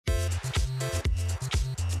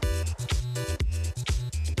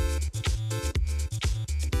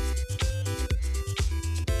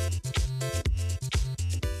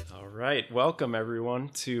right. Welcome, everyone,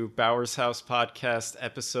 to Bauer's House Podcast,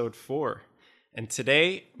 Episode 4. And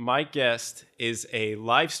today, my guest is a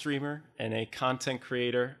live streamer and a content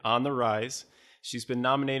creator on the rise. She's been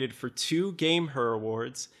nominated for 2 Game Her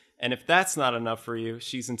Awards. And if that's not enough for you,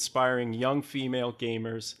 she's inspiring young female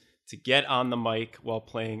gamers to get on the mic while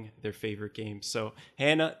playing their favorite games. So,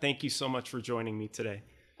 Hannah, thank you so much for joining me today.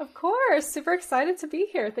 Of course. Super excited to be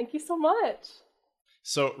here. Thank you so much.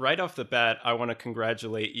 So right off the bat, I want to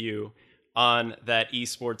congratulate you on that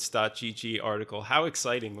esports.gg article. How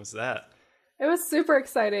exciting was that? It was super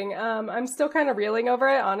exciting. I'm still kind of reeling over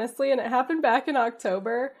it, honestly, and it happened back in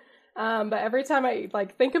October. But every time I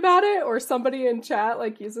think about it or somebody in chat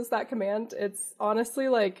uses that command, it's honestly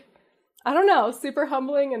I don't know, super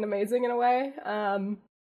humbling and amazing in a way.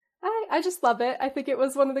 I just love it. I think it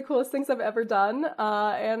was one of the coolest things I've ever done.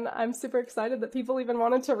 And I'm super excited that people even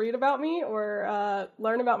wanted to read about me or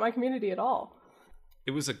learn about my community at all.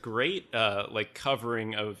 It was a great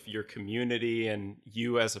covering of your community and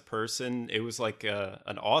you as a person. It was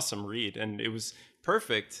an awesome read, and it was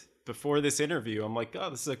perfect. Before this interview, I'm like,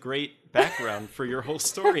 oh, this is a great background for your whole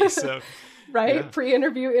story. So, right? Yeah.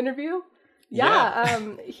 Pre-interview interview?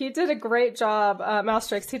 Yeah. He did a great job,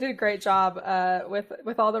 Mousetrix. He did a great job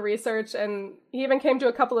with all the research, and he even came to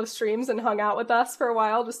a couple of streams and hung out with us for a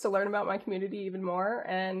while just to learn about my community even more.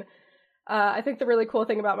 And I think the really cool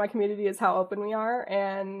thing about my community is how open we are,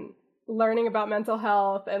 and learning about mental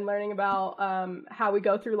health and learning about how we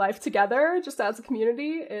go through life together just as a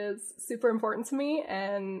community is super important to me.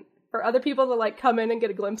 And for other people to come in and get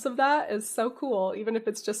a glimpse of that is so cool, even if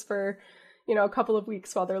it's just for a couple of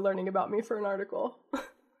weeks while they're learning about me for an article.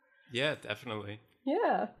 Yeah, definitely.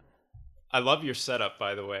 Yeah. I love your setup,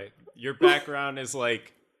 by the way. Your background is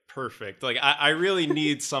perfect. I really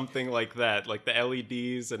need something like that, like the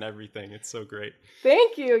LEDs and everything. It's so great.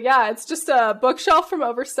 Thank you. Yeah, it's just a bookshelf from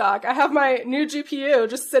Overstock. I have my new GPU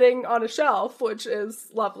just sitting on a shelf, which is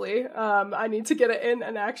lovely. I need to get it in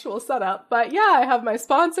an actual setup. But yeah, I have my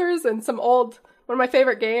sponsors and one of my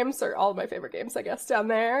favorite games, or all of my favorite games, I guess, down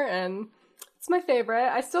there. And it's my favorite.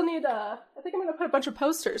 I still need I think I'm going to put a bunch of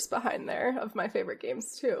posters behind there of my favorite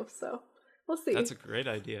games too. So we'll see. That's a great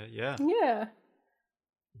idea. Yeah. Yeah.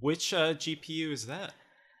 Which GPU is that?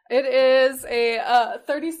 It is a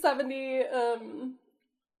 3070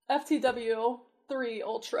 FTW3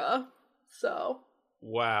 Ultra. So.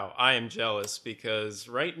 Wow, I am jealous because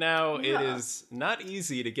right now It is not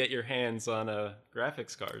easy to get your hands on a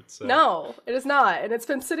graphics card. So. No, it is not. And it's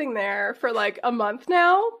been sitting there for a month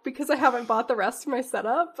now because I haven't bought the rest of my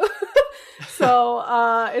setup. So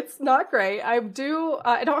it's not great. I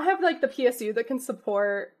don't have the PSU that can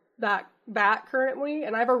support that currently,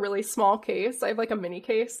 and I have a really small case. I have a mini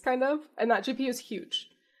case kind of, and that GPU is huge.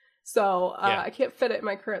 So I can't fit it in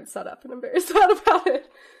my current setup, and I'm very sad about it.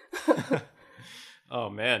 Oh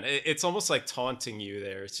man, it's almost like taunting you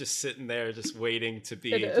there. It's just sitting there, just waiting to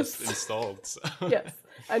be just installed. So. Yes,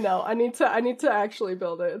 I know. I need to actually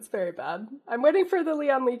build it. It's very bad. I'm waiting for the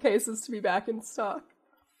Leon Lee cases to be back in stock.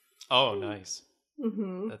 Oh, nice.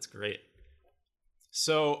 Mm-hmm. That's great.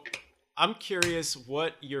 So, I'm curious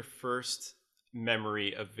what your first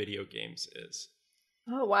memory of video games is.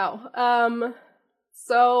 Oh wow.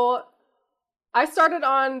 So I started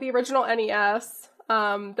on the original NES.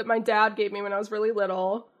 That my dad gave me when I was really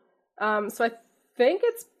little. So I think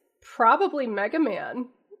it's probably Mega Man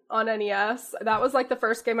on NES. That was the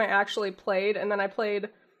first game I actually played, and then I played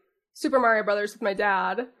Super Mario Brothers with my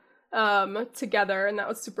dad together, and that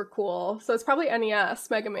was super cool. So it's probably NES,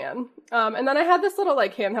 Mega Man. And then I had this little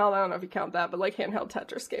handheld, I don't know if you count that, but handheld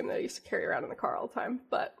Tetris game that I used to carry around in the car all the time.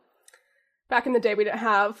 But back in the day, we didn't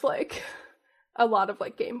have a lot of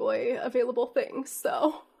Game Boy available things,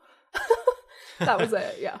 so... That was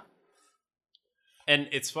it, yeah. And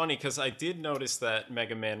it's funny because I did notice that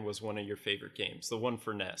Mega Man was one of your favorite games, the one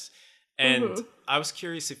for NES. And I was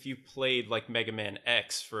curious if you played Mega Man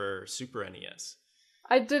X for Super NES.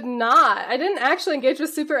 I did not. I didn't actually engage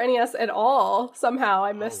with Super NES at all. Somehow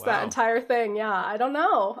I missed that entire thing. Yeah, I don't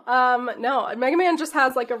know. No, Mega Man just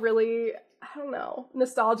has a really, I don't know,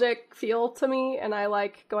 nostalgic feel to me. And I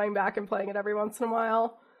like going back and playing it every once in a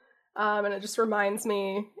while. And it just reminds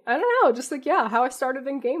me, I don't know, just how I started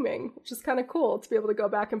in gaming, which is kind of cool to be able to go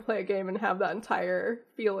back and play a game and have that entire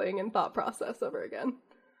feeling and thought process over again.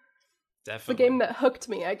 Definitely. It's the game that hooked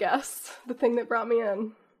me, I guess. The thing that brought me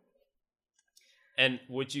in. And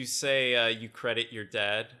would you say you credit your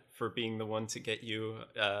dad for being the one to get you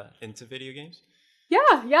into video games?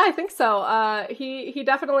 Yeah, I think so. He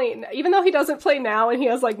definitely, even though he doesn't play now and he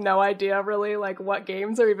has no idea really what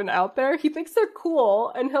games are even out there, he thinks they're cool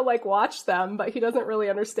and he'll watch them, but he doesn't really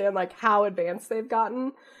understand how advanced they've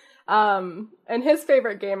gotten. And his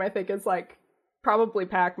favorite game, I think, is like probably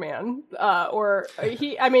Pac-Man.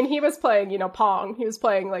 He was playing, Pong. He was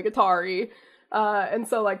playing like Atari. And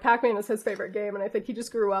so like Pac-Man is his favorite game, and I think he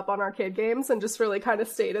just grew up on arcade games and just really kind of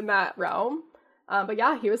stayed in that realm. But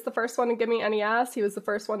yeah, he was the first one to give me NES. He was the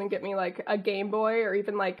first one to get me like a Game Boy, or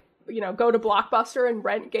even like, go to Blockbuster and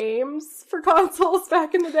rent games for consoles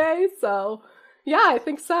back in the day. So yeah, I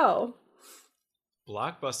think so.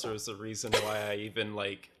 Blockbuster is the reason why I even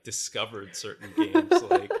like discovered certain games.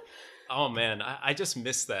 Like, oh man, I just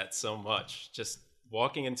miss that so much. Just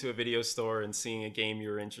walking into a video store and seeing a game you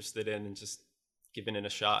were interested in and just giving it a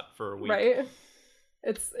shot for a week. Right?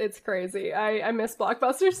 It's crazy. I miss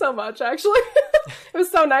Blockbuster so much, actually. It was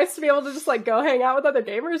so nice to be able to just like go hang out with other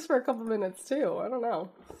gamers for a couple minutes too. I don't know.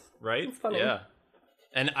 Right? It's funny. Yeah.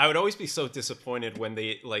 And I would always be so disappointed when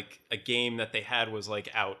they like a game that they had was like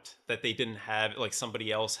out, that they didn't have, like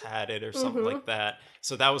somebody else had it or something like that.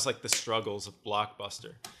 So that was like the struggles of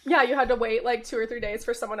Blockbuster. Yeah, you had to wait like 2 or 3 days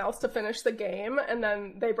for someone else to finish the game, and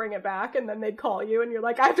then they bring it back, and then they'd call you, and you're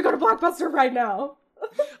like, I have to go to Blockbuster right now.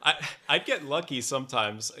 I'd get lucky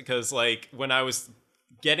sometimes, because like when I was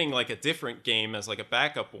getting like a different game as like a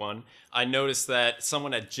backup one, I noticed that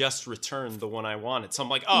someone had just returned the one I wanted. So I'm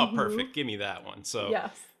like, oh, perfect, give me that one. So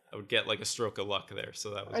yes. I would get like a stroke of luck there.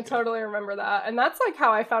 So that was I totally remember that. And that's like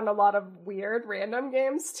how I found a lot of weird random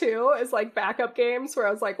games too, is like backup games where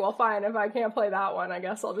I was like, well, fine, if I can't play that one, I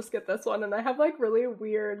guess I'll just get this one. And I have like really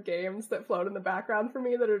weird games that float in the background for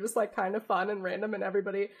me that are just like kind of fun and random, and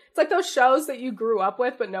everybody, it's like those shows that you grew up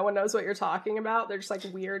with but no one knows what you're talking about. They're just like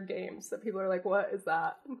weird games that people are like, what is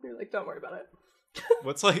that? And you're like, don't worry about it.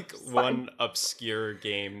 What's like one obscure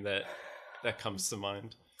game that comes to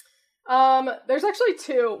mind? There's actually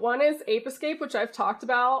 2. One is Ape Escape, which I've talked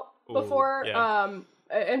about before. Yeah.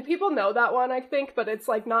 And people know that one, I think, but it's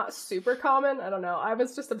like not super common. I don't know. I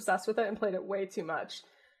was just obsessed with it and played it way too much.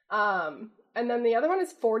 And then the other one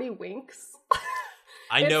is 40 Winks.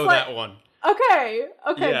 I know like, that one. Okay,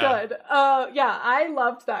 yeah. Good. Yeah, I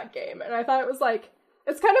loved that game, and I thought it was like,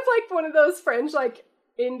 it's kind of like one of those fringe, like,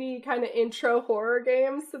 indie kind of intro horror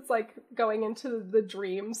games that's like going into the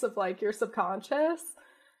dreams of like your subconscious.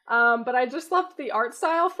 But I just loved the art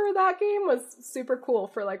style for that game. Was super cool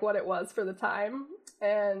for like what it was for the time.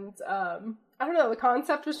 And I don't know, the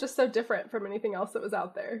concept was just so different from anything else that was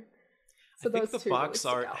out there. So I think the box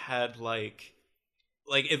art had like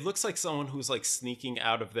it looks like someone who's like sneaking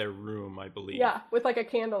out of their room, I believe. Yeah, with like a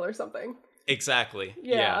candle or something. Exactly.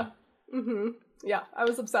 Yeah. Mm-hmm. Yeah, I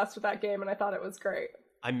was obsessed with that game and I thought it was great.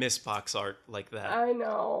 I miss box art like that. I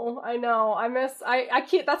know. I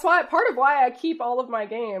keep, that's why, part of why I keep all of my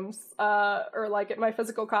games, or like my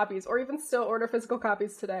physical copies, or even still order physical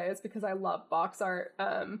copies today, is because I love box art.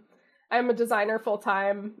 I'm a designer full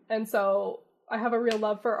time, and so I have a real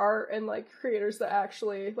love for art and like creators that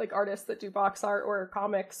actually, like artists that do box art or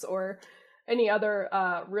comics or any other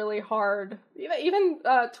really hard, even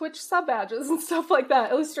Twitch sub badges and stuff like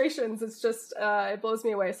that, illustrations. It's just, it blows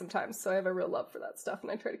me away sometimes. So I have a real love for that stuff,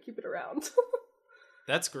 and I try to keep it around.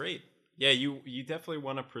 That's great. Yeah, you definitely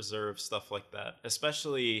want to preserve stuff like that,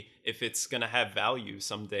 especially if it's going to have value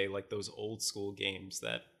someday, like those old school games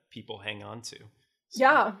that people hang on to.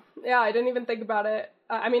 So. Yeah, I didn't even think about it.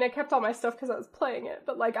 I mean, I kept all my stuff because I was playing it,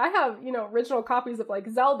 but like I have, original copies of like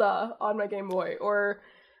Zelda on my Game Boy, or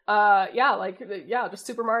just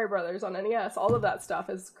Super Mario Brothers on NES. All of that stuff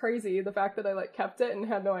is crazy. The fact that I like kept it and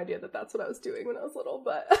had no idea that that's what I was doing when I was little,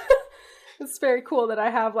 but it's very cool that I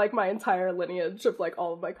have like my entire lineage of like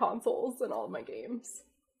all of my consoles and all of my games.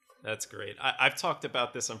 That's great. I've talked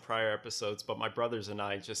about this on prior episodes, but my brothers and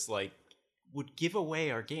I just like would give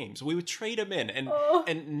away our games. We would trade them in,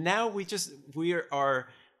 and now we are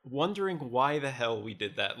wondering why the hell we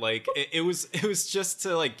did that. Like it was just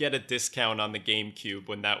to like get a discount on the GameCube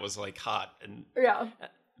when that was like hot. And yeah,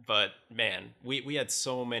 but man, we had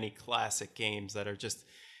so many classic games that are just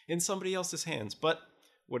in somebody else's hands. But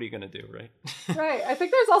what are you gonna do, right? Right. I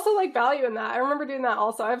think there's also like value in that. I remember doing that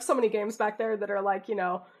also. I have so many games back there that are like,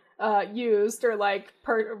 used or like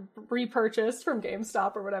repurchased from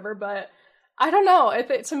GameStop or whatever, but I don't know.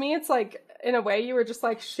 To me, it's like, in a way, you were just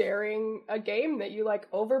like sharing a game that you like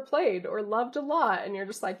overplayed or loved a lot. And you're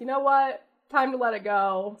just like, you know what? Time to let it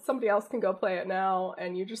go. Somebody else can go play it now.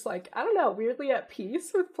 And you just like, I don't know, weirdly at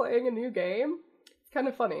peace with playing a new game. It's kind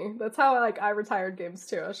of funny. That's how I retired games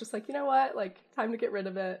too. I was just like, you know what? Like, time to get rid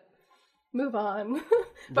of it. Move on.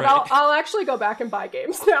 But right. I'll actually go back and buy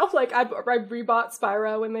games now. Like I rebought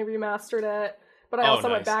Spyro when they remastered it. But I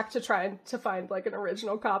also went back to try to find like an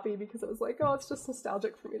original copy because it was like, oh, it's just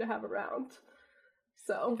nostalgic for me to have around.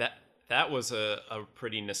 So That was a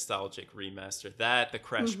pretty nostalgic remaster. That, the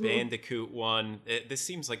Crash Bandicoot one, this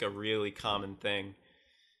seems like a really common thing.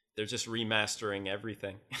 They're just remastering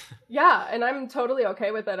everything. Yeah, and I'm totally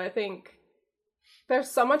okay with it. I think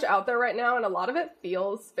there's so much out there right now, and a lot of it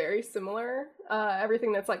feels very similar.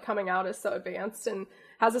 Everything that's like coming out is so advanced and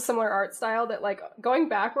has a similar art style that like going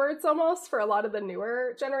backwards almost for a lot of the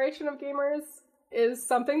newer generation of gamers is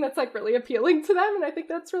something that's like really appealing to them, and I think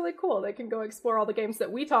that's really cool. They can go explore all the games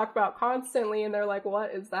that we talk about constantly, and they're like,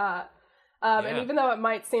 what is that? And even though it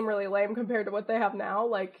might seem really lame compared to what they have now,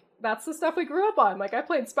 like, that's the stuff we grew up on. Like, I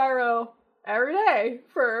played Spyro every day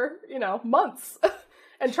for, you know, months.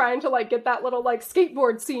 And trying to, like, get that little, like,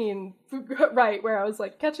 skateboard scene right, where I was,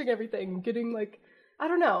 like, catching everything, getting, like, I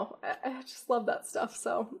don't know. I just love that stuff.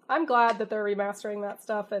 So I'm glad that they're remastering that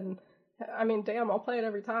stuff, and I mean, damn, I'll play it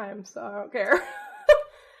every time, so I don't care.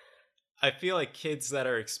 I feel like kids that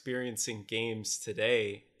are experiencing games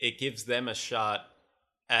today, it gives them a shot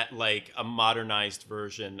at like a modernized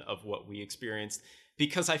version of what we experienced.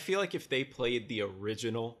 Because I feel like if they played the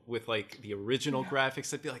original with like the original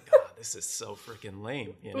graphics, they'd be like, oh, this is so freaking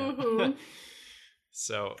lame, you know?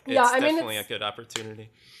 So it's definitely a good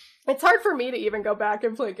opportunity. It's hard for me to even go back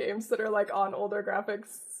and play games that are like on older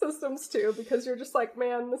graphics systems too, because you're just like,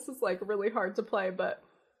 man, this is like really hard to play. But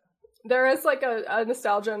there is like a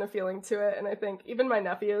nostalgia and a feeling to it, and I think even my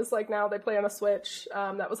nephews, like, now they play on a Switch.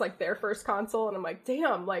 That was like their first console, and I'm like,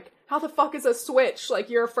 damn, like, how the fuck is a Switch like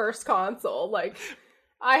your first console? Like,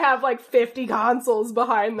 I have like 50 consoles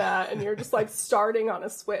behind that, and you're just like starting on a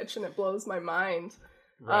Switch, and it blows my mind.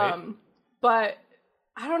 Right. But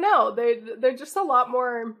I don't know, they're just a lot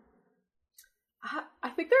more. I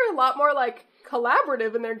think they're a lot more like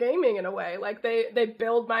collaborative in their gaming in a way. Like they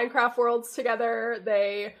build Minecraft worlds together.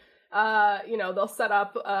 They you know, they'll set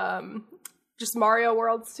up just Mario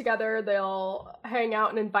worlds together. They'll hang out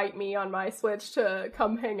and invite me on my Switch to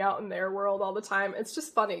come hang out in their world all the time. It's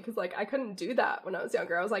just funny because like I couldn't do that when I was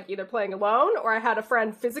younger. I was like either playing alone or I had a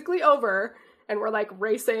friend physically over and we're like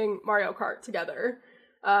racing Mario Kart together.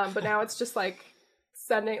 But now it's just like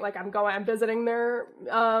sending, like I'm visiting their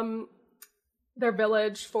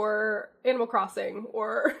village for Animal Crossing,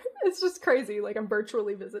 or it's just crazy. Like I'm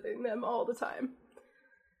virtually visiting them all the time.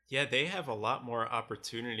 Yeah, they have a lot more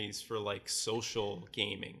opportunities for like social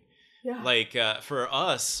gaming. Yeah. Like for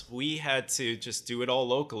us, we had to just do it all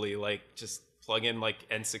locally, like just plug in like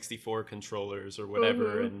N64 controllers or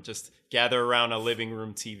whatever and just gather around a living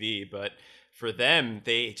room TV. But for them,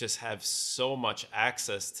 they just have so much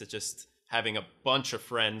access to just having a bunch of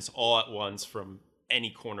friends all at once from any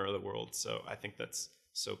corner of the world. So I think that's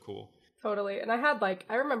so cool. Totally. And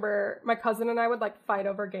I remember my cousin and I would like fight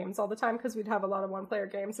over games all the time because we'd have a lot of one-player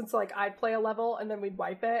games. And so like I'd play a level and then we'd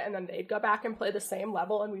wipe it and then they'd go back and play the same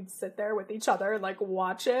level and we'd sit there with each other and like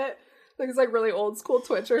watch it. Like it's like really old school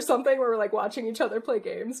Twitch or something where we're like watching each other play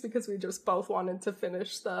games because we just both wanted to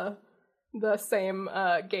finish the same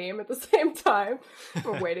game at the same time.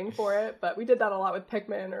 We're waiting for it. But we did that a lot with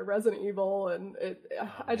Pikmin or Resident Evil, and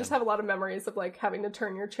I just have a lot of memories of like having to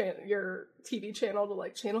turn your TV channel to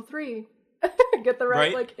like channel 3 get the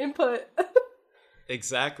right like input.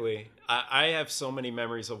 Exactly. I have so many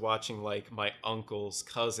memories of watching like my uncles,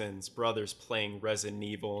 cousins, brothers playing Resident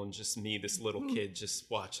Evil, and just me, this little kid, just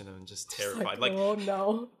watching them and just terrified. Like, oh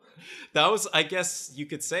no. That was, I guess you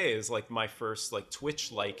could say, is like my first like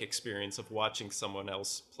Twitch-like experience of watching someone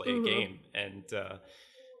else play a game. And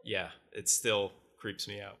yeah, it still creeps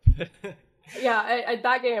me out. Yeah,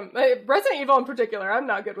 that game, Resident Evil in particular, I'm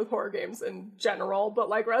not good with horror games in general, but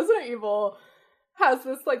like Resident Evil has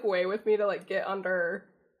this like way with me to like get under,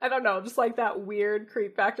 I don't know, just like that weird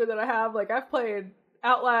creep factor that I have. Like I've played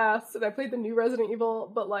Outlast and I played the new Resident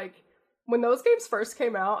Evil, but like when those games first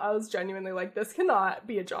came out, I was genuinely like, this cannot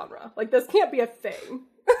be a genre. Like, this can't be a thing.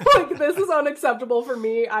 Like, this is unacceptable for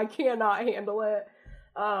me. I cannot handle it.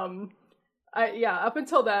 Up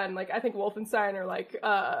until then, like, I think Wolfenstein or, like,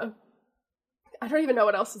 I don't even know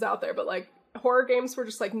what else is out there, but, like, horror games were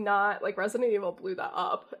just, like, not, like, Resident Evil blew that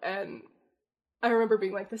up, and I remember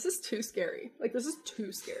being like, this is too scary. Like, this is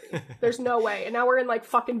too scary. There's no way. And now we're in, like,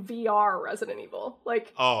 fucking VR Resident Evil.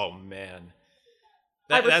 Like, oh, man.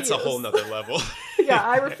 That's a whole nother level. Yeah,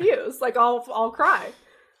 I refuse. Like, I'll cry.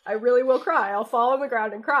 I really will cry. I'll fall on the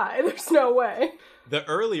ground and cry. There's no way. The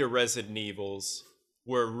earlier Resident Evils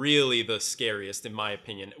were really the scariest, in my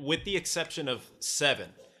opinion, with the exception of 7.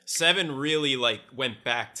 7 really, like, went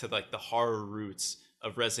back to, like, the horror roots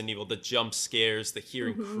of Resident Evil. The jump scares, the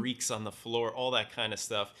hearing creaks on the floor, all that kind of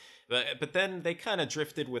stuff. But then they kind of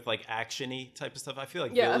drifted with, like, action-y type of stuff. I feel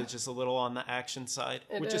like Village is a little on the action side,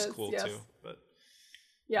 which is cool, too. But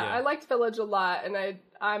Yeah, I liked Village a lot, and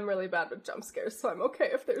I'm really bad with jump scares, so I'm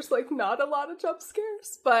okay if there's, like, not a lot of jump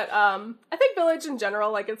scares. But, I think Village in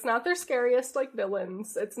general, like, it's not their scariest, like,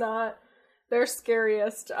 villains. It's not their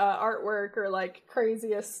scariest artwork or, like,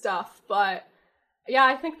 craziest stuff. But, yeah,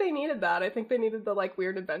 I think they needed that. I think they needed the, like,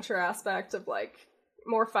 weird adventure aspect of, like,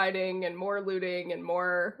 more fighting and more looting and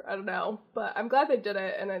more, I don't know. But I'm glad they did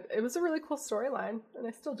it, and it was a really cool storyline, and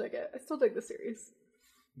I still dig it. I still dig the series.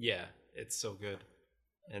 Yeah, it's so good.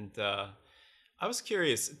 And I was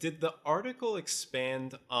curious, did the article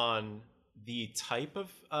expand on the type of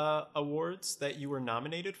awards that you were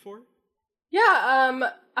nominated for? Yeah,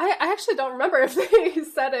 I actually don't remember if they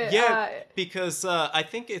said it. Yeah, because I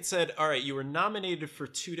think it said, all right, you were nominated for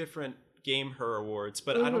 2 different Game Her awards,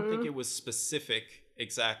 but I don't think it was specific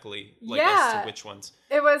exactly, like, as to which ones.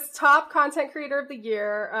 It was Top Content Creator of the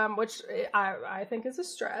Year, which I think is a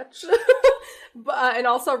stretch. But, and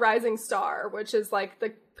also Rising Star, which is like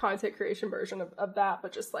the content creation version of that,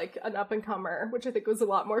 but just like an up-and-comer, which I think was a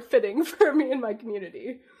lot more fitting for me and my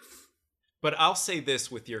community. But I'll say this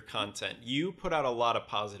with your content. You put out a lot of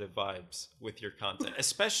positive vibes with your content,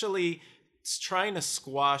 especially trying to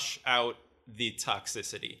squash out the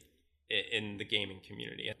toxicity in the gaming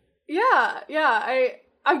community. Yeah.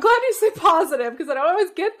 I'm glad you say positive, because I don't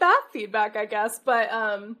always get that feedback, I guess. But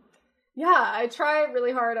yeah, I try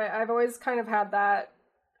really hard. I've always kind of had that,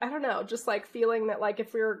 I don't know, just like feeling that, like,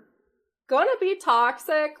 if we're gonna be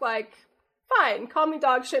toxic, like, fine, call me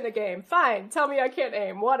dog shit in a game. Fine, tell me I can't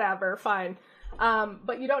aim. Whatever, fine.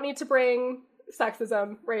 But you don't need to bring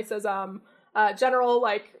sexism, racism, general,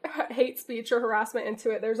 like, hate speech or harassment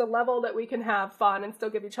into it. There's a level that we can have fun and still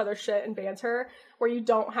give each other shit and banter where you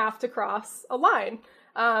don't have to cross a line.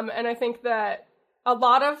 And I think that a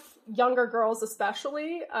lot of younger girls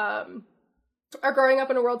especially are growing up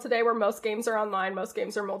in a world today where most games are online, most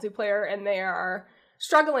games are multiplayer, and they are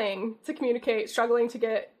struggling to communicate, struggling to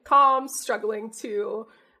get comms, struggling to,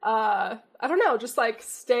 I don't know, just like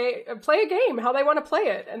play a game how they want to play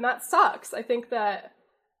it. And that sucks. I think that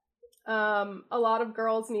a lot of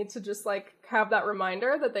girls need to just like have that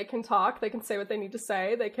reminder that they can talk, they can say what they need to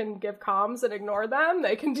say, they can give comms and ignore them,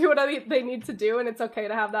 they can do what they need to do, and it's okay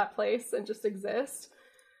to have that place and just exist.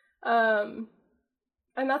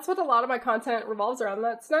 And that's what a lot of my content revolves around.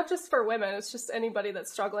 That's not just for women, it's just anybody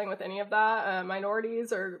that's struggling with any of that,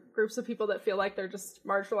 minorities or groups of people that feel like they're just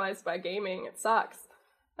marginalized by gaming. It sucks.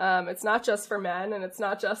 It's not just for men, and it's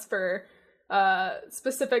not just for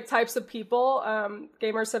specific types of people.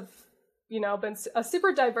 Gamers have, been a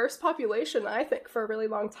super diverse population, I think, for a really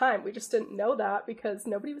long time. We just didn't know that because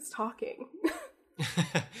nobody was talking.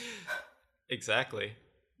 Exactly.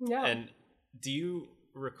 Yeah. And do you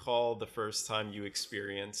recall the first time you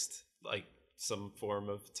experienced like some form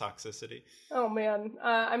of toxicity? Oh man,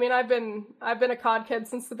 I mean, I've been a COD kid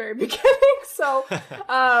since the very beginning, so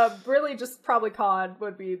really just probably COD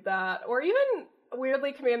would be that, or even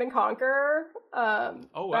weirdly Command and Conquer. Oh,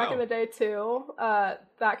 wow. Back in the day too.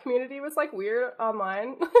 That community was like weird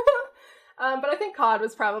online. But I think COD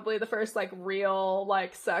was probably the first like real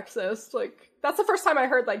like sexist, like that's the first time I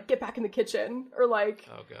heard like get back in the kitchen, or like,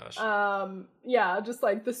 oh gosh, yeah, just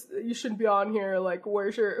like this, you shouldn't be on here, like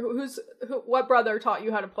where's your what brother taught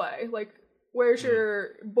you how to play, like where's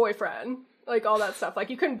your boyfriend, like all that stuff. Like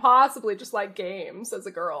you couldn't possibly just like games as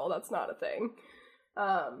a girl, that's not a thing.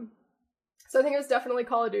 So I think it was definitely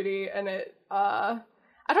Call of Duty, and it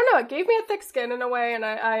I don't know, it gave me a thick skin in a way, and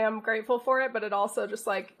I am grateful for it, but it also just,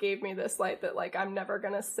 like, gave me this light that, like, I'm never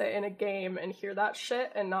gonna sit in a game and hear that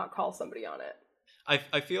shit and not call somebody on it.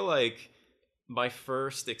 I feel like my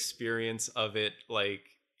first experience of it, like,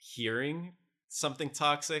 hearing something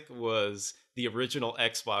toxic was the original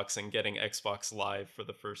Xbox and getting Xbox Live for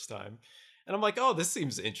the first time. And I'm like, oh, this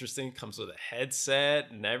seems interesting. It comes with a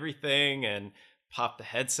headset and everything, and pop the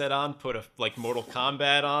headset on, put a, like, Mortal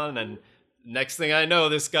Kombat on, and next thing I know,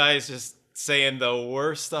 this guy is just saying the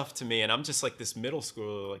worst stuff to me, and I'm just like this middle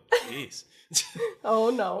schooler, like, jeez. Oh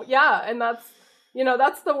no, yeah, and that's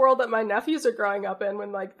the world that my nephews are growing up in,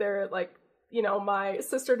 when like they're like, my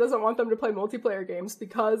sister doesn't want them to play multiplayer games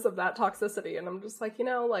because of that toxicity, and I'm just like,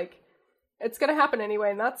 like it's gonna happen anyway,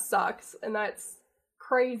 and that sucks, and that's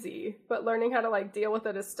crazy. But learning how to like deal with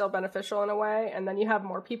it is still beneficial in a way, and then you have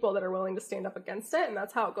more people that are willing to stand up against it, and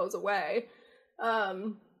that's how it goes away.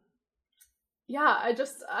 Yeah,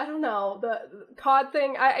 I don't know, the COD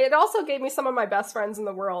thing, it also gave me some of my best friends in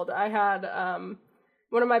the world. I had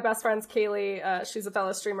one of my best friends, Kaylee, she's a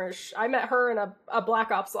fellow streamer. I met her in a Black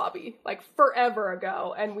Ops lobby, like forever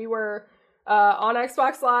ago, and we were on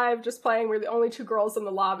Xbox Live just playing. We were the only 2 girls in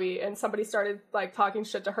the lobby, and somebody started like talking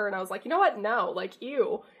shit to her, and I was like, you know what, no, like,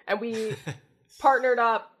 ew. And we partnered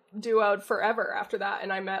up, duoed forever after that.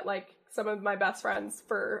 And I met like some of my best friends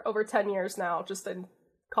for over 10 years now, just in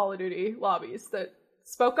Call of Duty lobbies that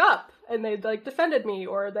spoke up and they like defended me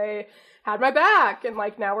or they had my back. And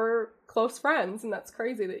like now we're close friends. And that's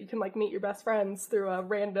crazy that you can like meet your best friends through a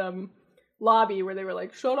random lobby where they were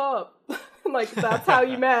like, shut up. Like that's how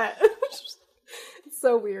you met. It's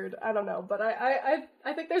so weird. I don't know. But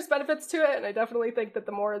I think there's benefits to it. And I definitely think that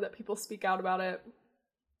the more that people speak out about it,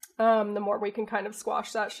 the more we can kind of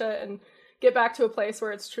squash that shit and get back to a place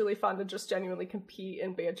where it's truly fun to just genuinely compete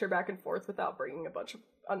and banter back and forth without bringing a bunch of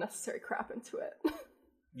unnecessary crap into it.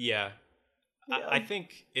 Yeah. I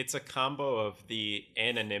think it's a combo of the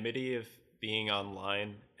anonymity of being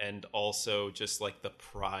online and also just like the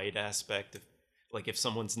pride aspect of like if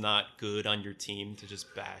someone's not good on your team to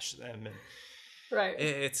just bash them. And right.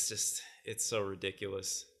 It's so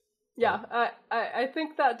ridiculous. Yeah. I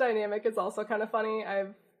think that dynamic is also kind of funny.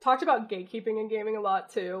 I've talked about gatekeeping in gaming a lot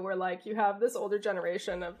too, where like you have this older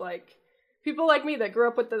generation of like people like me that grew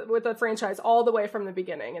up with the franchise all the way from the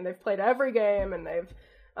beginning, and they've played every game and they've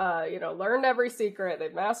learned every secret,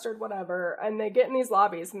 they've mastered whatever, and they get in these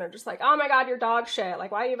lobbies and they're just like, oh my god, you're dog shit,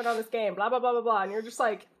 like why are you even on this game, blah blah blah blah blah, and you're just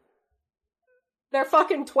like, they're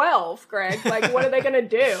fucking 12, Greg. Like, what are they gonna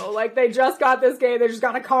do? Like, they just got this game, they just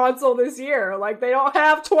got a console this year, like they don't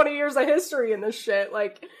have 20 years of history in this shit,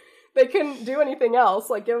 like they couldn't do anything else.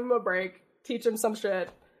 Like, give them a break, teach them some shit.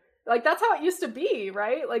 Like, that's how it used to be,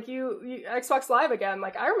 right? Like, you Xbox Live again.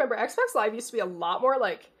 Like, I remember Xbox Live used to be a lot more,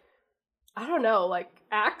 like, I don't know, like,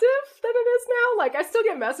 active than it is now. Like, I still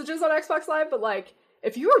get messages on Xbox Live, but, like,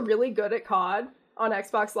 if you were really good at COD on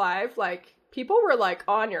Xbox Live, like, people were, like,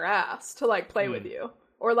 on your ass to, like, play with you.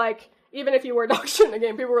 Or, like, even if you were dog shit in a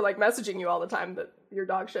game, people were, like, messaging you all the time that you're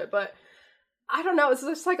dog shit. But, I don't know, it's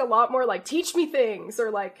just, like, a lot more, like, teach me things,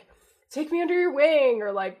 or, like, take me under your wing,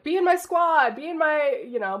 or like be in my squad, be in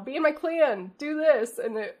my clan, do this.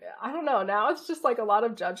 And I don't know, now it's just like a lot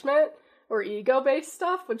of judgment or ego based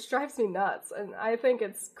stuff, which drives me nuts. And I think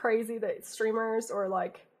it's crazy that streamers or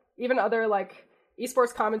like even other like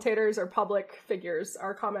esports commentators or public figures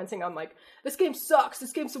are commenting on like, this game sucks,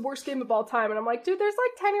 this game's the worst game of all time. And I'm like, dude, there's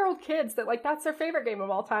like 10-year-old kids that like that's their favorite game of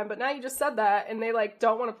all time, but now you just said that and they like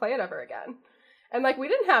don't want to play it ever again. And, like, we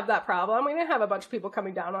didn't have that problem. We didn't have a bunch of people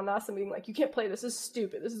coming down on us and being like, you can't play this. This is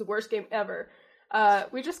stupid. This is the worst game ever.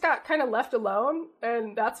 We just got kind of left alone.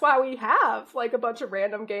 And that's why we have, like, a bunch of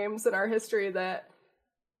random games in our history that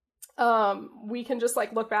we can just,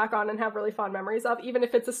 like, look back on and have really fond memories of. Even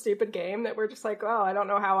if it's a stupid game that we're just like, oh, I don't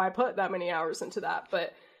know how I put that many hours into that.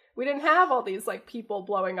 But we didn't have all these, like, people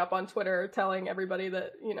blowing up on Twitter telling everybody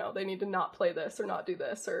that, you know, they need to not play this or not do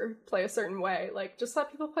this or play a certain way. Like, just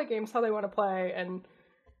let people play games how they want to play and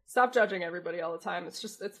stop judging everybody all the time.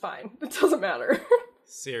 It's fine. It doesn't matter.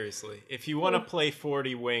 Seriously. If you want to play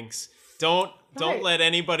 40 Winks, don't let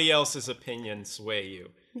anybody else's opinion sway you.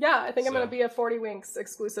 Yeah, I think I'm going to be a 40 Winks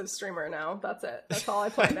exclusive streamer now. That's it. That's all I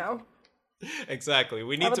play now. Exactly.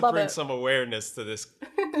 We need to bring some awareness to this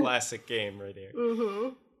classic game right here. Mm-hmm.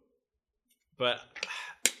 But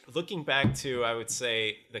looking back to, I would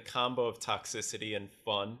say, the combo of toxicity and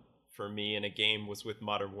fun for me in a game was with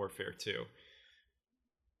Modern Warfare 2.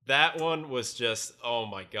 That one was just, oh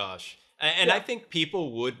my gosh. And yeah. I think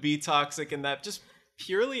people would be toxic in that just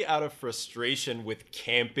purely out of frustration with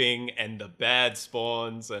camping and the bad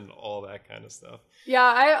spawns and all that kind of stuff. Yeah,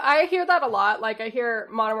 I hear that a lot. Like, I hear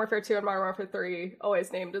Modern Warfare 2 and Modern Warfare 3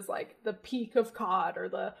 always named as, like, the peak of COD or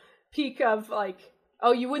the peak of, like,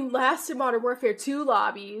 oh, you wouldn't last in Modern Warfare 2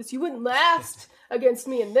 lobbies. You wouldn't last against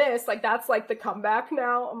me in this. Like, that's, like, the comeback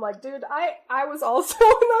now. I'm like, dude, I was also in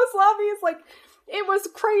those lobbies. Like, it was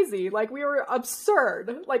crazy. Like, we were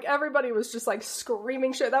absurd. Like, everybody was just, like,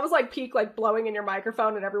 screaming shit. That was, like, peak, like, blowing in your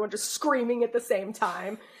microphone and everyone just screaming at the same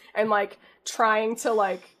time. And, like, trying to,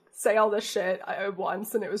 like, say all this shit at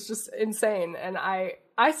once. And it was just insane. And I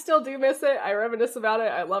still do miss it. I reminisce about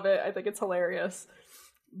it. I love it. I think it's hilarious.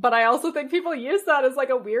 But I also think people use that as, like,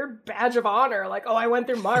 a weird badge of honor. Like, oh, I went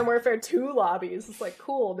through Modern Warfare 2 lobbies. It's like,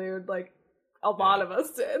 cool, dude. Like, a lot of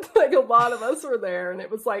us did. Like, a lot of us were there. And it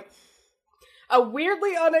was, like, a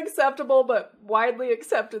weirdly unacceptable but widely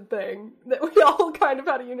accepted thing that we all kind of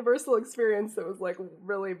had a universal experience that was, like,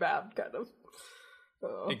 really bad, kind of.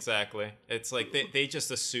 Exactly. It's like they just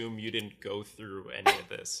assume you didn't go through any of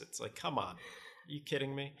this. It's like, come on. Are you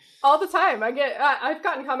kidding me? All the time. I've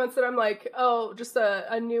gotten comments that I'm like, oh, just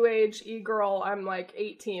a new age e-girl. I'm like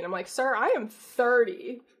 18. I'm like, sir, I am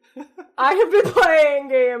 30. I have been playing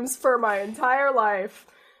games for my entire life.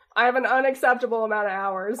 I have an unacceptable amount of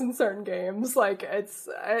hours in certain games. Like,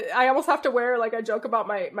 I almost have to wear, like, I joke about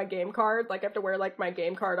my game card. Like, I have to wear, like, my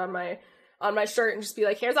game card on my on my shirt and just be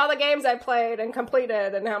like, here's all the games I played and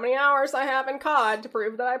completed and how many hours I have in COD to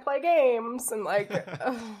prove that I play games. And like,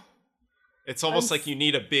 it's almost like you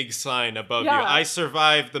need a big sign above you. I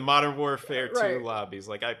survived the Modern Warfare 2 lobbies.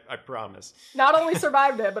 Like, I promise. Not only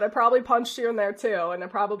survived it, but I probably punched you in there too. And I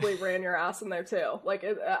probably ran your ass in there too. Like,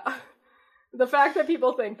 the fact that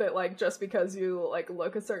people think that, like, just because you, like,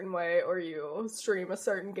 look a certain way or you stream a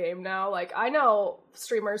certain game now, like, I know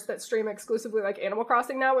streamers that stream exclusively, like, Animal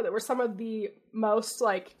Crossing now, where there were some of the most,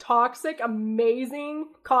 like, toxic, amazing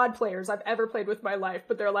COD players I've ever played with in my life,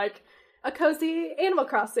 but they're, like, a cozy Animal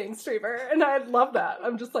Crossing streamer, and I love that.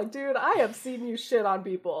 I'm just like, dude, I have seen you shit on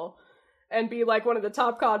people and be, like, one of the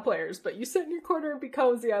top COD players, but you sit in your corner and be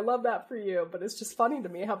cozy. I love that for you, but it's just funny to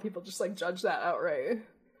me how people just, like, judge that outright.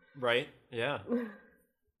 Right, yeah.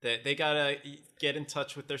 They gotta get in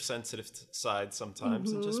touch with their sensitive side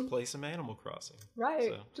sometimes and just play some Animal Crossing. Right,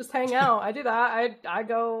 so. Just hang out. I do that. I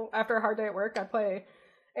go, after a hard day at work, I play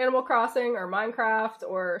Animal Crossing or Minecraft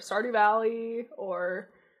or Stardew Valley or,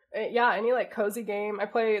 any, like, cozy game. I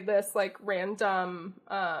play this, like, random,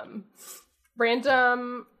 I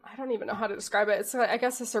don't even know how to describe it. It's, I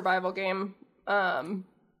guess, a survival game.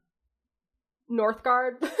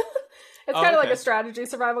 Northgard. It's kind of like a strategy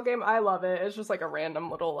survival game. I love it. It's just like a random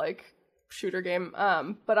little like shooter game.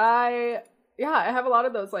 But I have a lot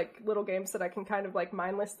of those like little games that I can kind of like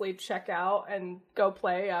mindlessly check out and go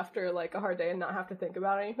play after like a hard day and not have to think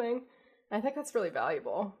about anything. And I think that's really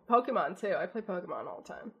valuable. Pokemon too. I play Pokemon all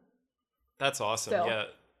the time. That's awesome. Still. Yeah.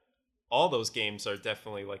 All those games are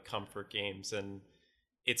definitely like comfort games. And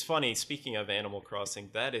it's funny, speaking of Animal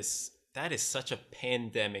Crossing, that is such a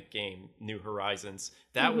pandemic game, New Horizons.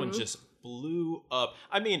 That one just blew up.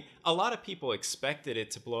 I mean, a lot of people expected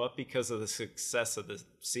it to blow up because of the success of the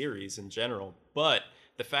series in general, but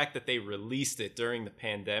the fact that they released it during the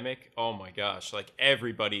pandemic, oh my gosh, like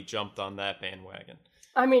everybody jumped on that bandwagon.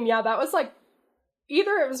 I mean, yeah, that was like,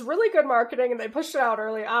 either it was really good marketing and they pushed it out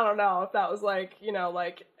early. I don't know if that was like, you know,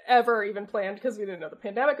 like ever even planned because we didn't know the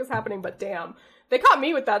pandemic was happening, but damn, they caught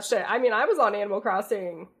me with that shit. I mean, I was on Animal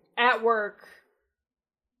Crossing at work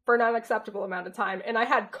for an unacceptable amount of time, and I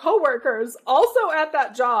had coworkers also at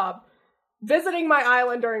that job visiting my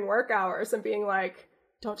island during work hours and being like,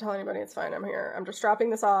 don't tell anybody, it's fine, I'm here, I'm just dropping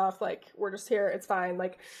this off, like, we're just here, it's fine.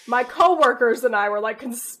 Like, my coworkers and I were like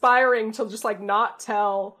conspiring to just like not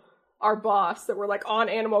tell our boss that we're like on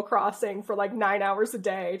Animal Crossing for like 9 hours a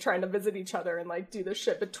day trying to visit each other and like do this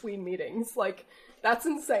shit between meetings. Like, that's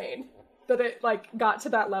insane that it like got to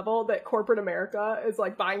that level that corporate America is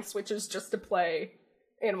like buying Switches just to play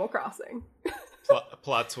Animal Crossing.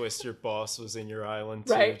 Plot twist, your boss was in your island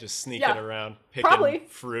too, just sneaking around, picking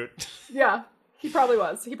fruit. Yeah, he probably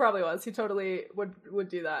was. He totally would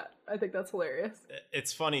do that. I think that's hilarious.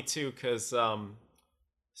 It's funny too, because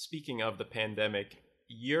speaking of the pandemic,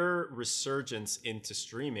 your resurgence into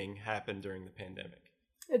streaming happened during the pandemic.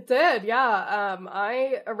 It did, yeah.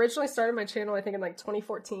 I originally started my channel, I think, in like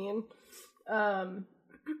 2014.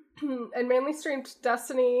 And mainly streamed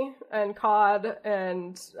Destiny and COD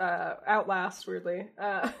and Outlast, weirdly.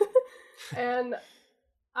 And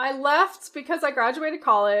I left because I graduated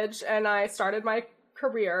college and I started my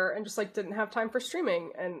career and just like didn't have time for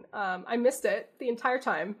streaming. And I missed it the entire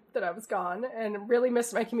time that I was gone and really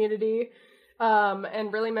missed my community.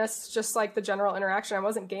 And really missed just like the general interaction. I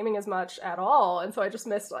wasn't gaming as much at all. And so I just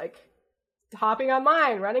missed like hopping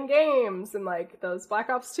online, running games, and like those Black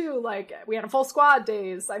Ops 2, like we had a full squad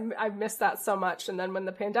days. I missed that so much. And then when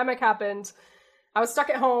the pandemic happened, I was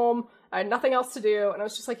stuck at home. I had nothing else to do. And I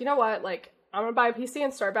was just like, you know what? Like, I'm going to buy a PC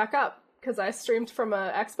and start back up. Because I streamed from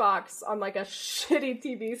a Xbox on like a shitty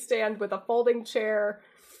TV stand with a folding chair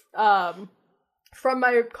from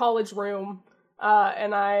my college room.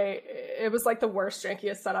 And it was like the worst,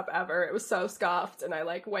 jankiest setup ever. It was so scuffed, and I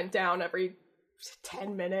like went down every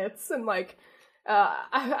 10 minutes, and like,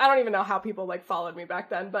 I don't even know how people like followed me back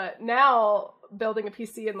then, but now building a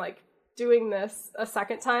PC and like doing this a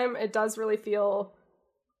second time, it does really feel,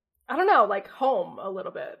 I don't know, like home a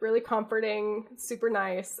little bit, really comforting, super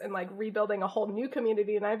nice, and like rebuilding a whole new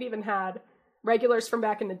community. And I've even had regulars from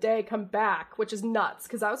back in the day come back, which is nuts,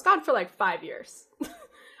 because I was gone for like 5 years.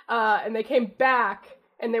 And they came back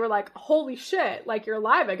and they were like, holy shit, like you're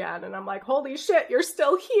alive again. And I'm like, holy shit, you're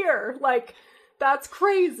still here. Like, that's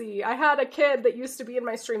crazy. I had a kid that used to be in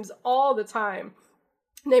my streams all the time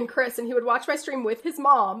named Chris, and he would watch my stream with his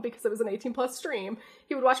mom because it was an 18+ stream.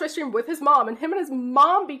 He would watch my stream with his mom, and him and his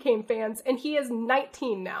mom became fans, and he is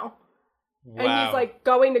 19 now. Wow. And he's like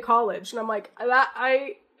going to college. And I'm like,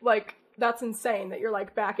 that's insane that you're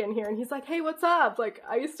like back in here. And he's like, hey, what's up? Like,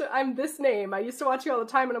 I'm this name. I used to watch you all the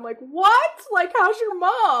time. And I'm like, what? Like, how's your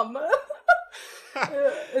mom?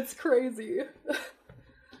 It's crazy.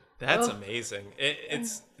 That's amazing.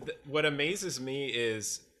 What amazes me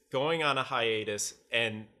is going on a hiatus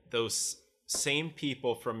and those same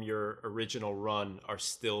people from your original run are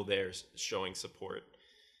still there showing support.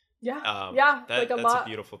 Yeah. That's a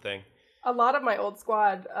beautiful thing. A lot of my old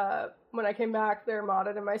squad, when I came back, they're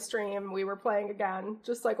modded in my stream. We were playing again,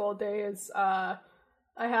 just like old days.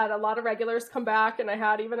 I had a lot of regulars come back, and I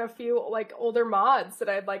had even a few like older mods that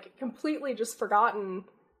I'd like completely just forgotten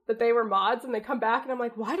that they were mods, and they come back and I'm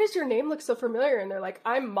like, why does your name look so familiar? And they're like,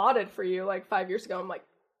 I'm modded for you like 5 years ago. I'm like,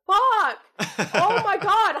 fuck! Oh my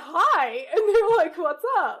god, hi! And they're like, what's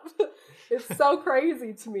up? It's so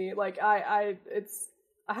crazy to me. Like I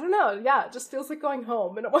don't know. Yeah, it just feels like going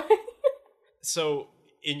home in a way. So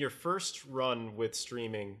in your first run with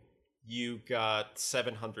streaming, you got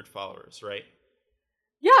 700 followers, right?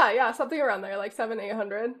 Yeah, something around there, like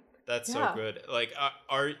 800. That's so good.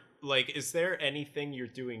 Like, is there anything you're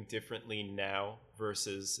doing differently now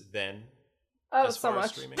versus then? Oh, so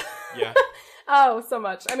much. Streaming? Yeah. Oh, so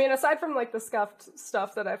much. I mean, aside from like the scuffed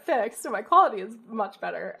stuff that I fixed, and my quality is much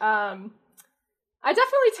better. I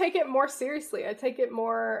definitely take it more seriously. I take it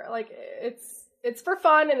more like it's for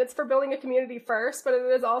fun and it's for building a community first, but it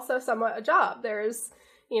is also somewhat a job. There's,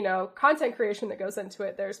 content creation that goes into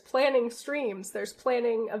it. There's planning streams, there's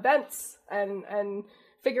planning events and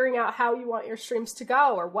figuring out how you want your streams to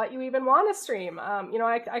go or what you even want to stream.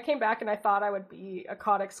 I came back and I thought I would be a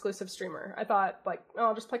COD exclusive streamer. I thought like, oh,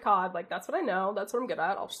 I'll just play COD. Like that's what I know. That's what I'm good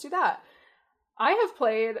at. I'll just do that. I have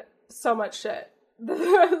played so much shit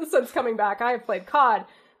since coming back. I have played COD,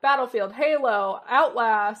 Battlefield, Halo,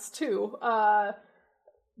 Outlast 2,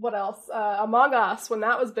 what else? Among Us, when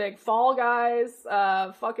that was big, Fall Guys,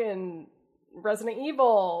 fucking Resident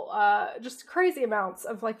Evil, just crazy amounts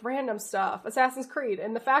of like random stuff, Assassin's Creed,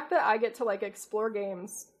 and the fact that I get to like explore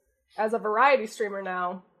games as a variety streamer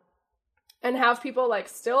now and have people like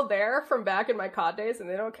still there from back in my COD days and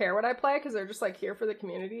they don't care what I play because they're just like here for the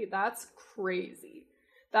community, that's crazy.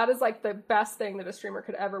 That is like the best thing that a streamer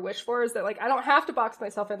could ever wish for, is that like I don't have to box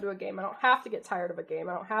myself into a game. I don't have to get tired of a game.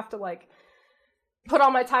 I don't have to like put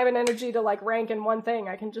all my time and energy to like rank in one thing.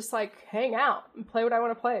 I can just like hang out and play what I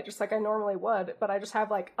want to play just like I normally would, but I just have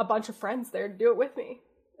like a bunch of friends there to do it with me.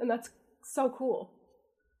 And that's so cool.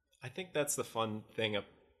 I think that's the fun thing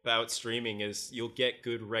about streaming is you'll get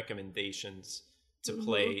good recommendations to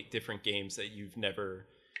play different games that you've never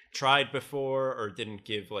tried before or didn't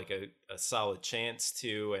give like a solid chance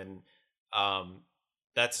to, and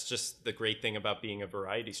that's just the great thing about being a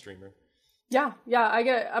variety streamer. Yeah, I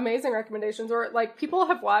get amazing recommendations, or like people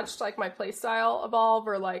have watched like my playstyle evolve,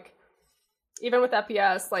 or like even with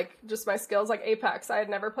FPS, like just my skills, like Apex. I had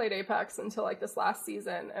never played Apex until like this last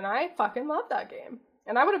season, and I fucking love that game.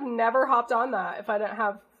 And I would have never hopped on that if I didn't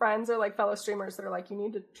have friends or like fellow streamers that are like, you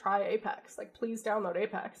need to try Apex. Like, please download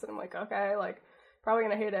Apex. And I'm like, okay, like probably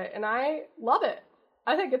gonna hate it. And I love it.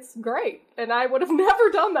 I think it's great. And I would have never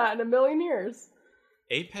done that in a million years.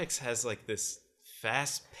 Apex has like this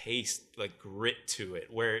fast-paced like grit to it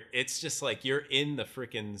where it's just like you're in the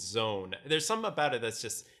freaking zone. There's something about it that's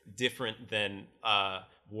just different than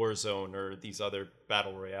Warzone or these other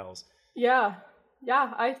battle royales. Yeah,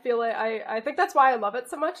 I feel it. I think that's why I love it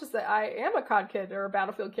so much, is that I am a COD kid or a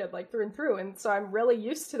Battlefield kid like through and through, and so I'm really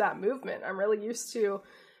used to that movement. I'm really used to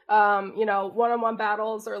one-on-one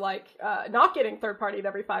battles, or like not getting third-partied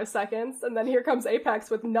every 5 seconds, and then here comes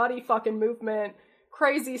Apex with nutty fucking movement,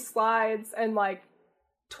 crazy slides, and like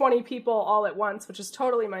 20 people all at once, which is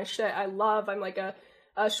totally my shit. I'm like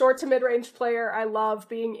a short to mid-range player. I love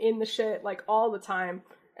being in the shit like all the time,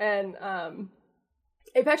 and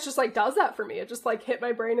Apex just like does that for me. It just like hit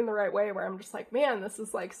my brain in the right way where I'm just like, man, this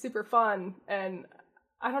is like super fun, and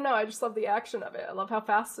I don't know, I just love the action of it. I love how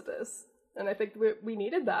fast it is, and I think we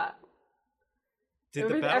needed that.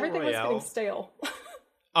 Everything was getting stale.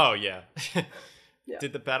 Oh yeah. Yeah.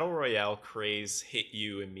 Did the Battle Royale craze hit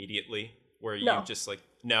you immediately? Where you just like,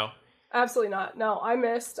 no? Absolutely not. No, I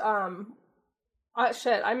missed, I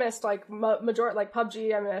missed like majority, like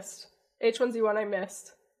PUBG, I missed H1Z1, I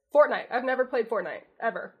missed Fortnite. I've never played Fortnite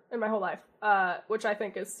ever in my whole life, which I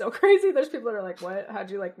think is so crazy. There's people that are like, what? How'd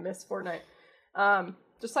you like miss Fortnite?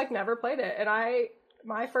 Just like never played it. And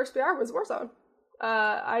my first BR was Warzone.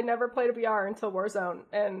 I never played a BR until Warzone,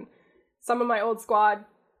 and some of my old squad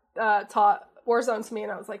taught Warzone to me,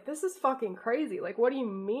 and I was like, this is fucking crazy. Like, what do you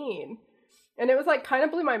mean? And it was like kind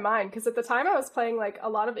of blew my mind, because at the time I was playing like a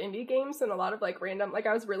lot of indie games and a lot of like random, like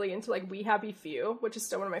I was really into like We Happy Few, which is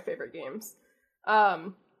still one of my favorite games.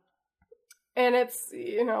 And it's,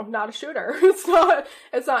 not a shooter. It's not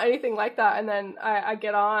anything like that. And then I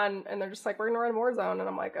get on and they're just like, we're gonna run Warzone. And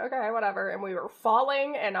I'm like, okay, whatever. And we were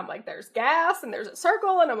falling and I'm like, there's gas and there's a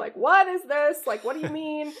circle. And I'm like, what is this? Like, what do you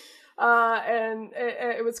mean? And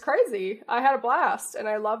it was crazy. I had a blast and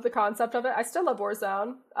I love the concept of it. I still love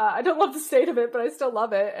Warzone. I don't love the state of it, but I still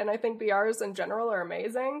love it. And I think BRs in general are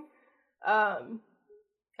amazing.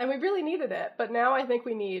 And we really needed it. But now I think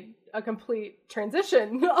we need a complete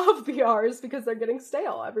transition of BRs because they're getting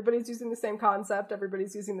stale. Everybody's using the same concept.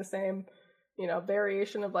 Everybody's using the same,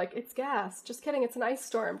 variation of like, it's gas. Just kidding. It's an ice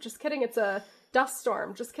storm. Just kidding. It's a dust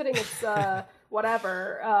storm. Just kidding. It's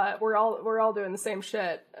whatever. We're all doing the same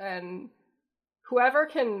shit. And whoever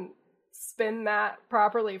can spin that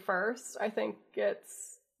properly first, I think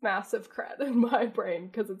gets massive cred in my brain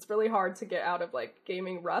because it's really hard to get out of like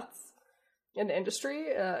gaming ruts in the industry.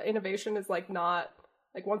 Innovation is like not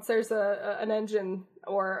like once there's an engine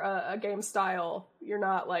or a game style, you're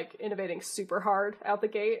not like innovating super hard out the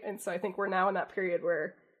gate. And so I think we're now in that period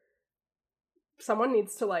where someone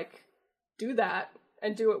needs to like do that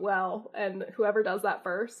and do it well. And whoever does that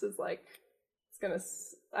first is like, it's gonna,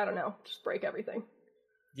 I don't know, just break everything.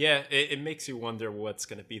 Yeah, it makes you wonder what's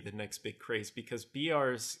going to be the next big craze because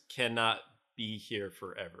BRs cannot be here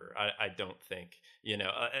forever. I don't think,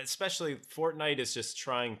 especially Fortnite is just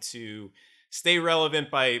trying to stay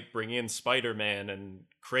relevant by bringing in Spider-Man and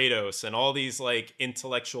Kratos and all these like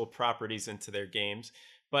intellectual properties into their games.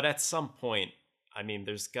 But at some point, I mean,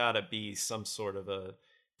 there's got to be some sort of a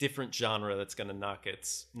different genre that's going to knock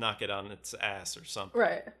it on its ass or something.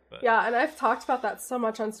 Right. But. Yeah, and I've talked about that so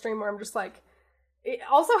much on stream where I'm just like,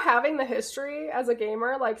 also having the history as a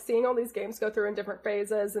gamer, like seeing all these games go through in different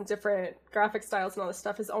phases and different graphic styles and all this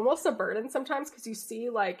stuff is almost a burden sometimes because you see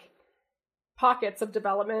like pockets of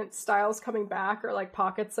development styles coming back or like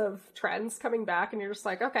pockets of trends coming back and you're just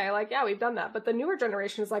like, okay, like, yeah, we've done that. But the newer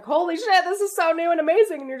generation is like, holy shit, this is so new and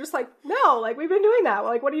amazing. And you're just like, no, like we've been doing that.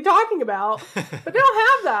 Like, what are you talking about? But they don't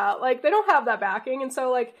have that. Like, they don't have that backing. And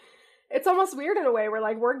so like, it's almost weird in a way where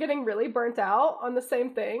like we're getting really burnt out on the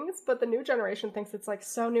same things, but the new generation thinks it's like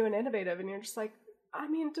so new and innovative. And you're just like, I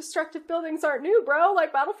mean, destructive buildings aren't new, bro.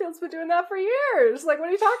 Like Battlefield's been doing that for years. Like, what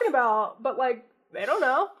are you talking about? But like, they don't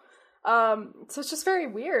know. So it's just very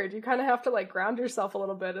weird. You kind of have to like ground yourself a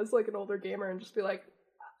little bit as like an older gamer and just be like,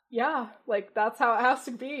 yeah, like that's how it has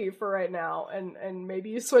to be for right now. And maybe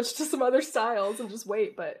you switch to some other styles and just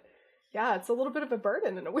wait. But yeah, it's a little bit of a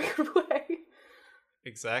burden in a weird way.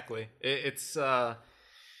 Exactly. It's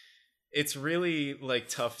really like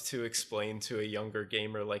tough to explain to a younger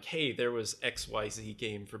gamer like, hey, there was XYZ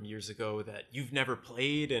game from years ago that you've never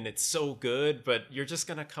played and it's so good, but you're just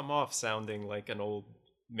gonna come off sounding like an old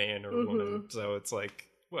man or woman. So it's like,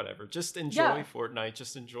 whatever, just enjoy Fortnite,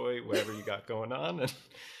 just enjoy whatever you got going on,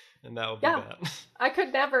 and that'll be that. I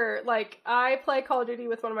could never, like, I play Call of Duty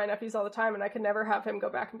with one of my nephews all the time, and I could never have him go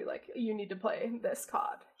back and be like, you need to play this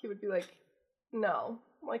COD. He would be like, no,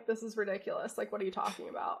 like, this is ridiculous. Like, what are you talking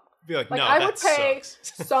about? Be like, no, I that would pay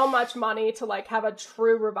sucks. so much money to, like, have a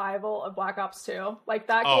true revival of Black Ops 2. Like,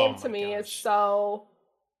 that game to me is so,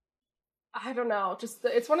 I don't know, just,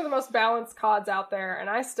 it's one of the most balanced CODs out there, and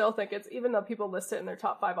I still think it's, even though people list it in their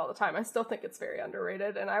top 5 all the time, I still think it's very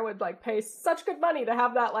underrated, and I would, like, pay such good money to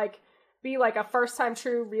have that, like, be, like, a first-time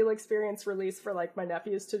true real experience release for, like, my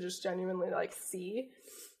nephews to just genuinely, like, see.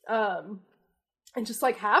 And just,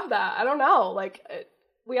 like, have that. I don't know. Like,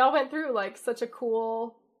 we all went through, like, such a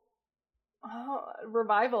cool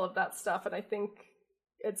revival of that stuff, and I think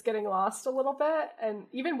it's getting lost a little bit. And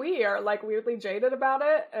even we are, like, weirdly jaded about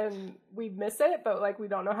it, and we miss it, but, like, we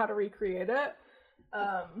don't know how to recreate it.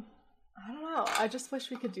 I don't know. I just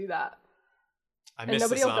wish we could do that. I miss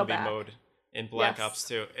the zombie mode in Black Ops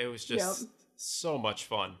 2. It was just so much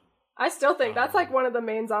fun. I still think that's like one of the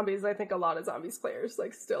main zombies. I think a lot of zombies players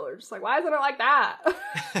like still are just like, why isn't it like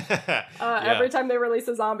that? Every time they release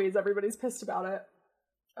a zombies, everybody's pissed about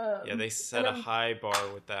it. They set a high bar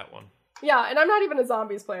with that one. Yeah, and I'm not even a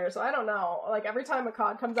zombies player, so I don't know. Like every time a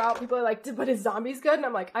COD comes out, people are like, but is zombies good? And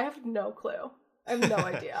I'm like, I have no clue. I have no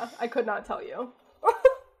idea. I could not tell you.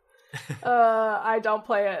 I don't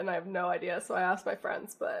play it and I have no idea, so I asked my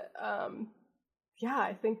friends. But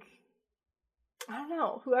I think, I don't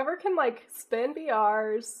know, whoever can like spin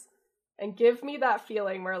BRs and give me that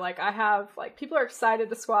feeling where like I have like people are excited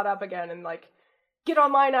to squat up again and like get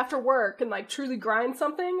online after work and like truly grind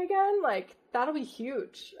something again, like that'll be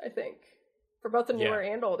huge, I think, for both the newer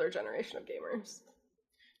and older generation of gamers.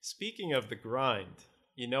 Speaking of the grind,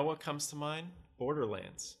 you know what comes to mind?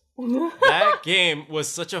 Borderlands. That game was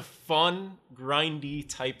such a fun, grindy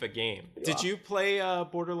type of game. Yeah. Did you play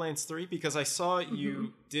Borderlands 3? Because I saw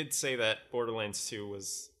you did say that Borderlands 2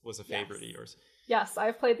 was a favorite of yours. Yes,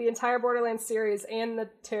 I've played the entire Borderlands series and the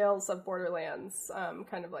Tales of Borderlands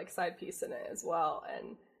kind of like side piece in it as well.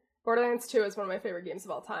 And Borderlands 2 is one of my favorite games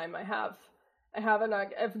of all time. I have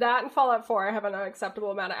if that and Fallout 4, I have an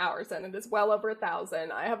unacceptable amount of hours in. It is well over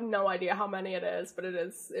 1,000. I have no idea how many it is, but it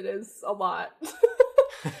is a lot.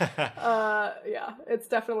 Yeah, it's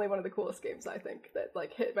definitely one of the coolest games, I think, that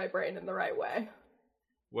like hit my brain in the right way.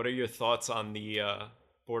 What are your thoughts on the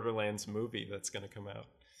Borderlands movie that's going to come out?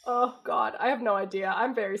 Oh God, I have no idea.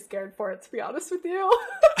 I'm very scared for it, to be honest with you.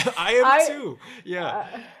 I am too. Yeah.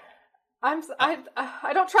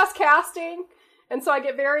 I don't trust casting, and so I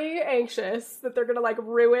get very anxious that they're gonna like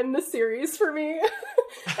ruin the series for me.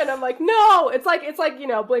 And I'm like, no. It's like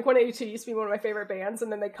Blink-182 used to be one of my favorite bands,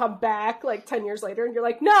 and then they come back like 10 years later, and you're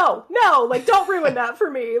like, no, like don't ruin that for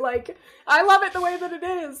me. Like I love it the way that it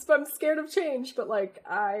is, but I'm scared of change. But like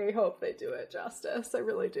I hope they do it justice. I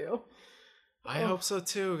really do. I hope so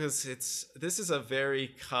too, because this is a very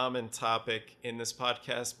common topic in this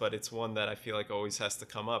podcast, but it's one that I feel like always has to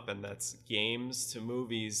come up, and that's games to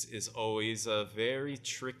movies is always a very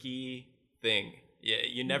tricky thing. Yeah,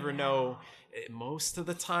 you never know. Most of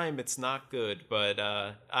the time, it's not good, but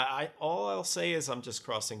I all I'll say is I'm just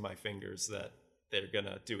crossing my fingers that they're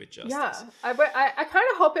gonna do it justice. Yeah, I kind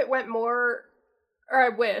of hope it went more. Or I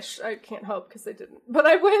wish. I can't hope because they didn't. But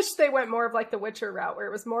I wish they went more of like the Witcher route, where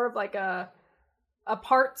it was more of like a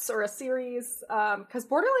parts or a series, because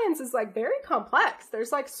Borderlands is like very complex.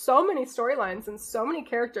 There's like so many storylines and so many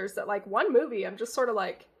characters that like one movie I'm just sort of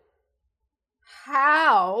like,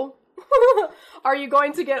 how are you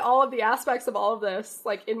going to get all of the aspects of all of this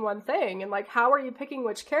like in one thing? And like how are you picking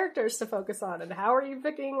which characters to focus on, and how are you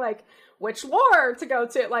picking like which war to go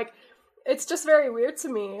to? Like it's just very weird to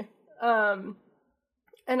me.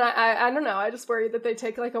 And I don't know, I just worry that they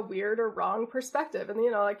take like a weird or wrong perspective. And,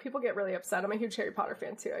 you know, like people get really upset. I'm a huge Harry Potter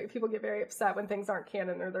fan too. Like, people get very upset when things aren't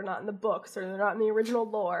canon, or they're not in the books, or they're not in the original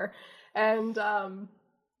lore. And I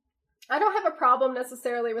don't have a problem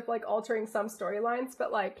necessarily with like altering some storylines,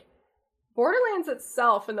 but like Borderlands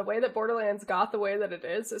itself and the way that Borderlands got the way that it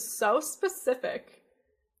is so specific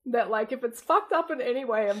that like if it's fucked up in any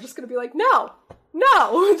way, I'm just going to be like, no,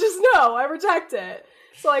 just no, I reject it.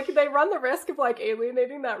 So, like, they run the risk of, like,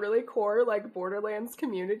 alienating that really core, like, Borderlands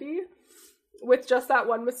community with just that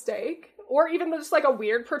one mistake. Or even just, like, a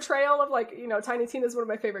weird portrayal of, like, you know, Tiny Tina is one of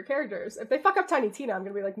my favorite characters. If they fuck up Tiny Tina, I'm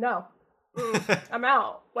gonna be like, no. I'm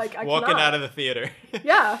out. Like, I Walking cannot. out of the theater.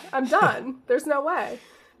 Yeah, I'm done. There's no way.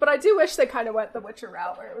 But I do wish they kind of went the Witcher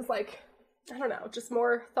route, where it was, like, I don't know, just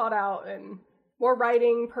more thought out and more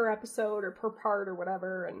writing per episode or per part or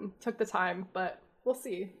whatever, and took the time. But we'll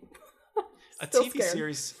see. A TV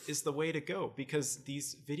series is the way to go, because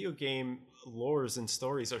these video game lores and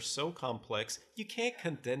stories are so complex, you can't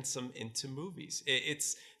condense them into movies.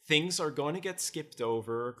 It's things are going to get skipped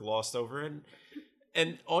over, glossed over,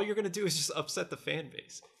 and all you're going to do is just upset the fan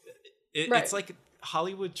base. Right. It's like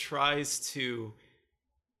Hollywood tries to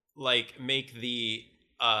like make the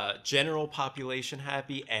general population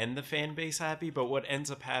happy and the fan base happy, but what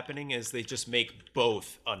ends up happening is they just make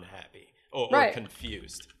both unhappy or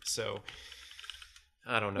confused. So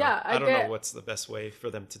I don't know. Yeah, I don't know what's the best way for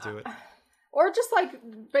them to do it. Or just like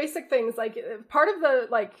basic things. Like part of the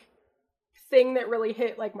like thing that really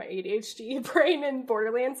hit like my ADHD brain in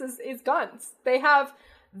Borderlands is guns. They have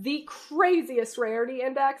the craziest rarity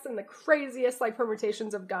index and the craziest like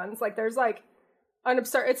permutations of guns. Like there's like an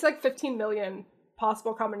absurd, it's like 15 million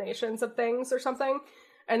possible combinations of things or something.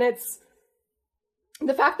 And it's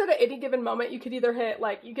the fact that at any given moment you could either hit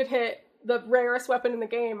the rarest weapon in the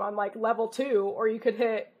game on like level 2, or you could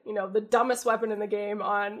hit, you know, the dumbest weapon in the game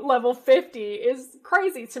on level 50 is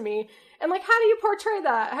crazy to me. And like, how do you portray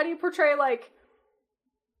that? How do you portray like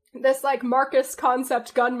this like Marcus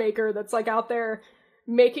concept gun maker that's like out there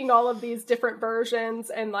making all of these different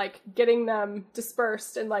versions and like getting them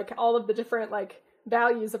dispersed and like all of the different like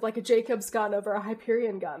values of like a Jacobs gun over a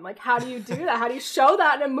Hyperion gun? Like, how do you do that? How do you show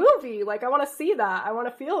that in a movie? Like, I want to see that. I want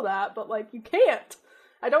to feel that, but like, you can't.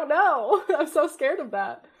 I don't know. I'm so scared of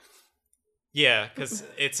that. Yeah, because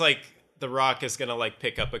it's like The Rock is going to like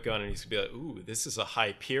pick up a gun and he's going to be like, ooh, this is a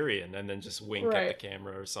Hyperion, and then just wink at the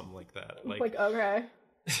camera or something like that. Like okay.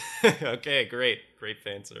 Okay, great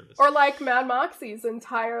fan service. Or like Mad Moxie's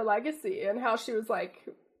entire legacy and how she was like,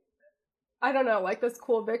 I don't know, like this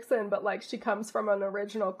cool vixen, but like she comes from an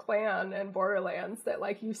original clan in Borderlands that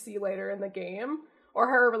like you see later in the game, or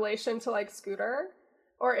her relation to like Scooter.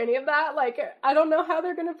 or any of that. Like, I don't know how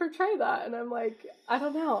they're going to portray that. And I'm like, I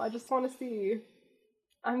don't know. I just want to see.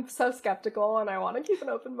 I'm so skeptical, and I want to keep an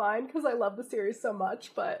open mind because I love the series so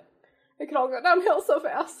much, but it could all go downhill so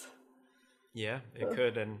fast. Yeah, it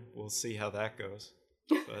could, and we'll see how that goes.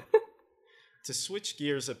 But to switch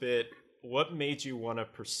gears a bit, what made you want to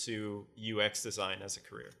pursue UX design as a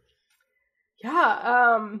career?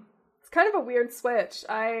 Yeah, it's kind of a weird switch.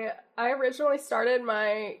 I originally started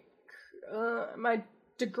my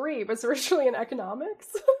degree was originally in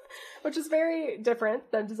economics, which is very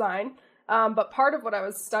different than design. But part of what I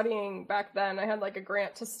was studying back then, I had like a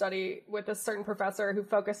grant to study with a certain professor who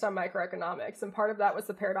focused on microeconomics. And part of that was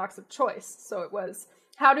the paradox of choice. So it was,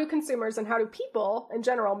 how do consumers and how do people in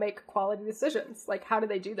general make quality decisions? Like, how do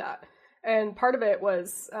they do that? And part of it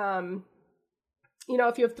was,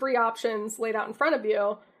 if you have 3 options laid out in front of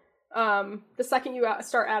you, the second you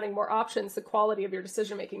start adding more options, the quality of your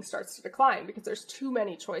decision-making starts to decline because there's too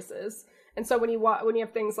many choices. And so when you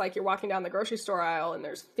have things like you're walking down the grocery store aisle and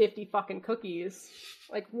there's 50 fucking cookies,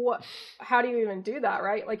 like how do you even do that,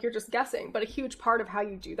 right? Like, you're just guessing. But a huge part of how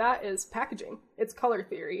you do that is packaging. It's color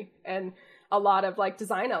theory and a lot of like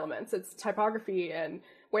design elements. It's typography and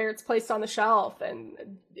where it's placed on the shelf, and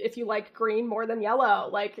if you like green more than yellow,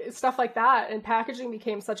 like stuff like that. And packaging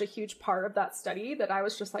became such a huge part of that study that I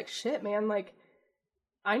was just like, shit, man, like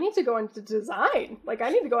I need to go into design. Like,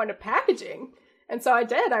 I need to go into packaging. And so I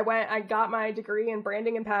did. I got my degree in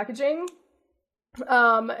branding and packaging.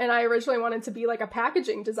 And I originally wanted to be like a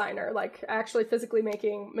packaging designer, like actually physically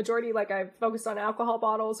making majority, like I focused on alcohol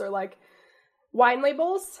bottles or like wine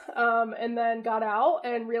labels. And then got out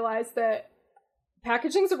and realized that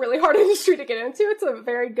packaging is a really hard industry to get into. It's a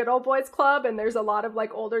very good old boys club, and there's a lot of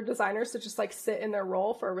like older designers that just like sit in their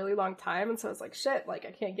role for a really long time. And so I was like, shit, like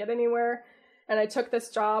I can't get anywhere. And I took this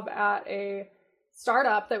job at a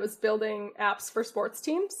startup that was building apps for sports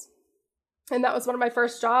teams. And that was one of my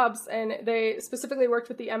first jobs. And they specifically worked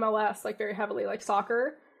with the MLS, like very heavily, like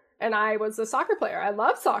soccer. And I was a soccer player. I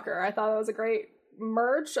love soccer. I thought it was a great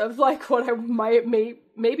merge of like what I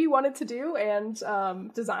maybe wanted to do and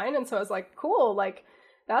design. And so I was like, cool, like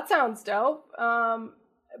that sounds dope.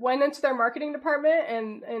 Went into their marketing department,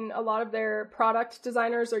 and a lot of their product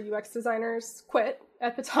designers or UX designers quit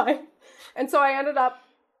at the time. And so I ended up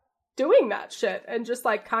doing that shit and just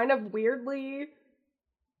like kind of weirdly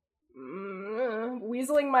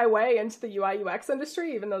weaseling my way into the UI UX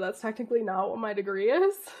industry, even though that's technically not what my degree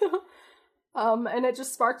is. And it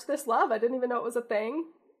just sparked this love. I didn't even know it was a thing.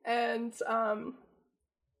 And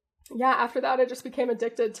after that, I just became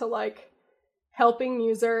addicted to like helping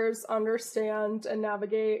users understand and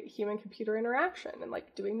navigate human-computer interaction and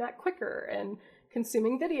like doing that quicker and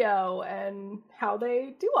consuming video and how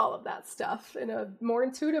they do all of that stuff in a more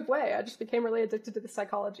intuitive way. I just became really addicted to the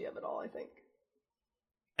psychology of it all, I think.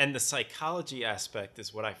 And the psychology aspect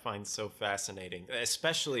is what I find so fascinating,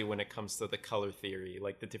 especially when it comes to the color theory,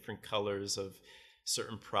 like the different colors of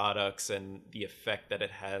certain products and the effect that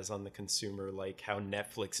it has on the consumer, like how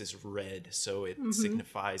Netflix is red, so it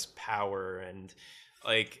signifies power. And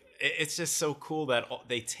like, it's just so cool that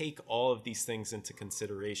they take all of these things into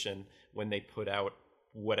consideration when they put out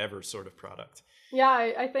whatever sort of product. Yeah,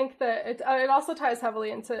 I think that it also ties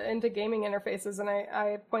heavily into gaming interfaces, and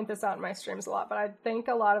I point this out in my streams a lot, but I think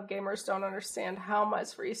a lot of gamers don't understand how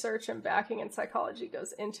much research and backing and psychology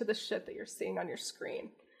goes into the shit that you're seeing on your screen,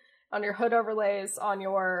 on your HUD overlays, on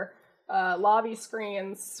your lobby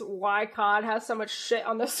screens, why COD has so much shit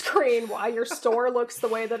on the screen, why your store looks the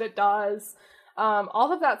way that it does.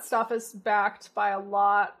 All of that stuff is backed by a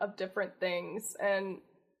lot of different things, and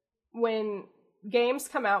when games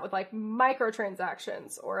come out with like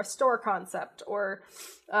microtransactions or a store concept or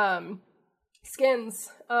skins,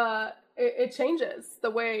 it changes the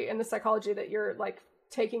way in the psychology that you're like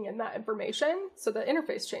taking in that information. So the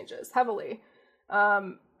interface changes heavily.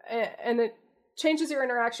 And it changes your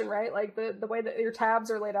interaction, right? Like the way that your tabs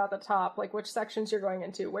are laid out at the top, like which sections you're going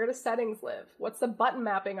into, where do settings live? What's the button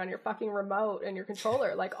mapping on your fucking remote and your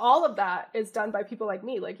controller? Like all of that is done by people like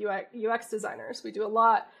me, like UX designers. We do a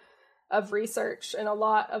lot of research and a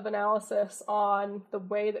lot of analysis on the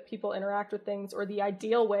way that people interact with things, or the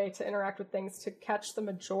ideal way to interact with things to catch the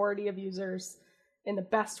majority of users in the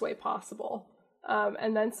best way possible.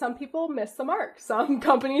 And then some people miss the mark. Some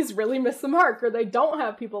companies really miss the mark, or they don't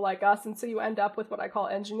have people like us. And so you end up with what I call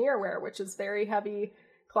engineerware, which is very heavy,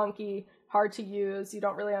 clunky, hard to use. You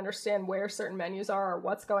don't really understand where certain menus are or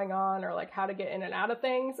what's going on or like how to get in and out of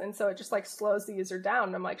things. And so it just like slows the user down.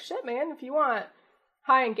 And I'm like, shit, man, if you want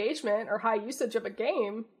high engagement or high usage of a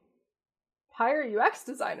game, hire UX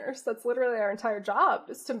designers. That's literally our entire job,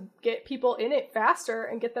 is to get people in it faster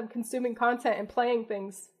and get them consuming content and playing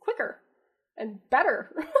things quicker and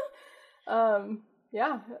better.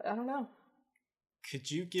 Yeah, I don't know.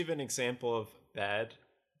 Could you give an example of bad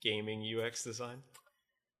gaming UX design?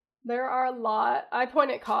 There are a lot. I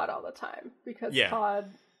point at COD all the time because Yeah.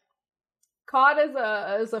 COD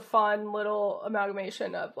is a fun little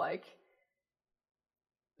amalgamation of like,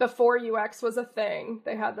 before UX was a thing,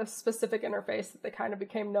 they had this specific interface that they kind of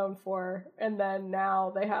became known for, and then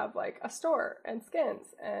now they have like a store and skins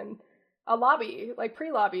and a lobby, like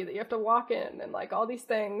pre-lobby that you have to walk in, and like all these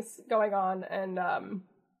things going on. And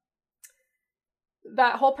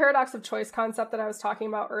that whole paradox of choice concept that I was talking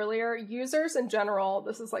about earlier, users in general,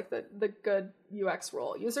 this is like the good UX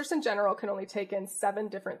rule, users in general can only take in 7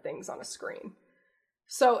 different things on a screen.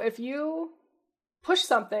 So if you push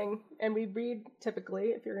something, and we read, typically,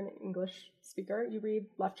 if you're an English speaker, you read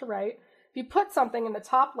left to right. If you put something in the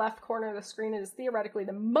top left corner of the screen, it is theoretically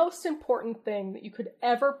the most important thing that you could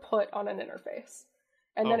ever put on an interface.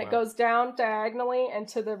 And then it goes down diagonally and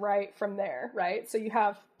to the right from there, right? So you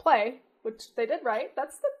have play, which they did right.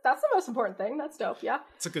 That's the most important thing. That's dope, yeah.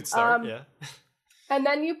 It's a good start, yeah. And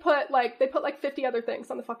then they put like 50 other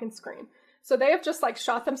things on the fucking screen. So they have just like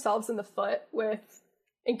shot themselves in the foot with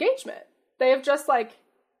engagement. They have just like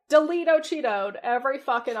Cheetoed every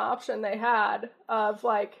fucking option they had of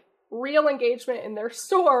like real engagement in their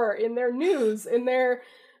store, in their news, in their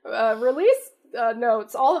release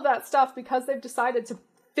notes, all of that stuff, because they've decided to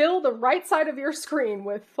fill the right side of your screen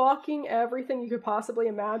with fucking everything you could possibly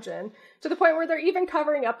imagine, to the point where they're even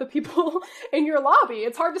covering up the people in your lobby.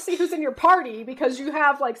 It's hard to see who's in your party because you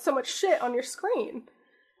have like so much shit on your screen.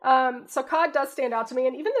 So COD does stand out to me,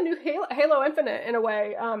 and even the new Halo Infinite, in a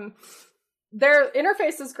way, their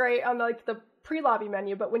interface is great on like the pre-lobby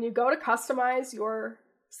menu, but when you go to customize your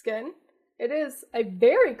skin, it is a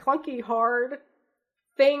very clunky, hard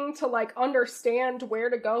thing to like understand where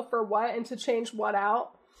to go for what and to change what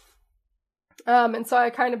out. And so I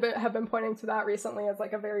kind of have been pointing to that recently as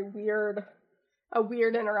like a weird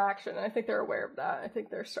interaction. And I think they're aware of that. I think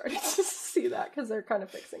they're starting to see that because they're kind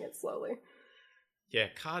of fixing it slowly. Yeah,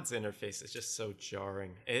 COD's interface is just so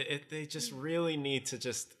jarring. They just really need to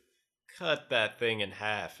just cut that thing in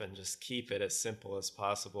half and just keep it as simple as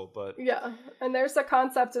possible. But yeah, and there's a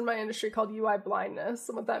concept in my industry called UI blindness,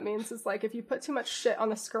 and what that means is like if you put too much shit on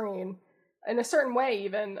the screen in a certain way,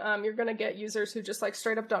 even you're gonna get users who just like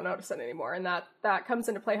straight up don't notice it anymore. And that comes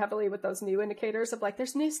into play heavily with those new indicators of like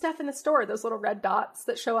there's new stuff in the store, those little red dots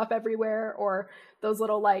that show up everywhere, or those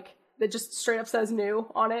little like that just straight up says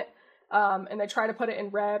new on it. And they try to put it in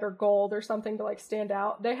red or gold or something to like stand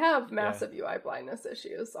out. They have massive UI blindness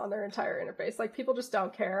issues on their entire interface. Like people just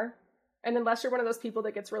don't care. And unless you're one of those people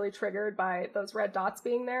that gets really triggered by those red dots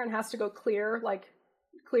being there and has to go clear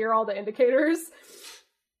all the indicators,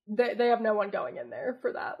 they have no one going in there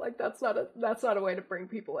for that. Like that's not a way to bring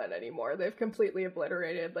people in anymore. They've completely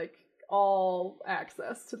obliterated like all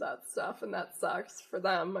access to that stuff, and that sucks for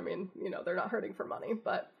them. I mean, they're not hurting for money,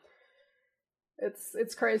 but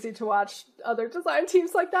it's crazy to watch other design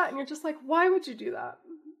teams like that, and you're just like, why would you do that?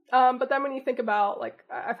 But then when you think about, like,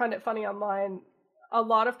 I find it funny online, a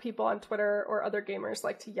lot of people on Twitter or other gamers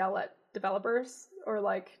like to yell at developers or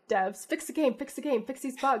like devs, fix the game, fix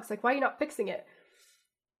these bugs. Like, why are you not fixing it?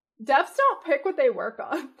 Devs don't pick what they work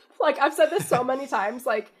on. Like, I've said this so many times,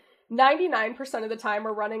 like 99% of the time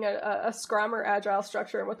we're running a Scrum or Agile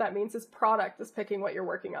structure, and what that means is product is picking what you're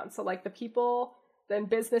working on. So like the people in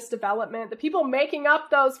business development, the people making up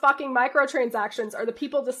those fucking microtransactions are the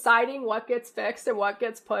people deciding what gets fixed and what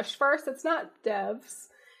gets pushed first. It's not devs.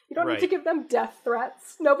 You don't need to give them death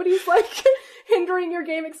threats. Nobody's like hindering your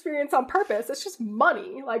game experience on purpose. It's just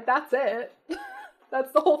money. Like, that's it.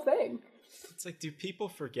 That's the whole thing. It's like, do people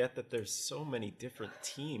forget that there's so many different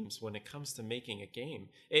teams when it comes to making a game?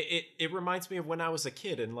 It reminds me of when I was a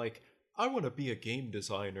kid and like, I want to be a game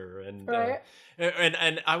designer, and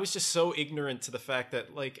and I was just so ignorant to the fact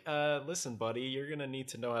that like, listen, buddy, you're gonna need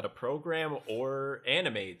to know how to program or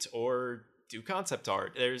animate or do concept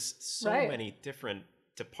art. There's so many different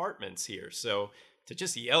departments here. So to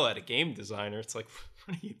just yell at a game designer, it's like,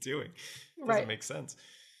 what are you doing? It doesn't make sense.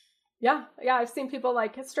 Yeah, I've seen people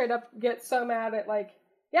like straight up get so mad at like,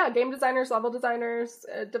 game designers, level designers,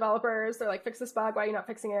 developers. They're like, fix this bug. Why are you not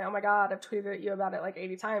fixing it? Oh my God, I've tweeted at you about it like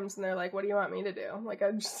 80 times. And they're like, what do you want me to do? Like,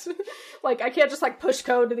 I just, like, I can't just like push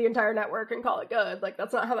code to the entire network and call it good. Like,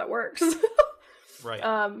 that's not how that works. Right.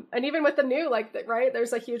 And even with the new, like,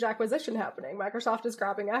 there's a huge acquisition happening. Microsoft is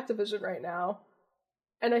grabbing Activision right now.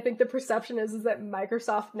 And I think the perception is that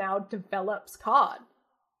Microsoft now develops COD.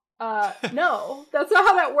 No, that's not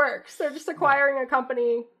how that works. They're just acquiring a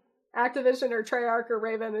company. Activision or Treyarch or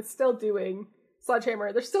Raven is still doing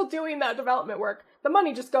Sledgehammer. They're still doing that development work. The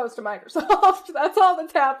money just goes to Microsoft. That's all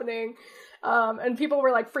that's happening. And people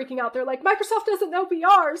were like freaking out. They're like, Microsoft doesn't know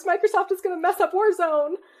VRs. Microsoft is going to mess up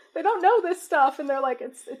Warzone. They don't know this stuff. And they're like,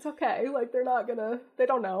 it's okay. Like, they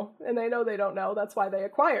don't know. And they know they don't know. That's why they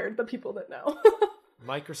acquired the people that know.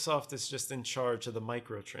 Microsoft is just in charge of the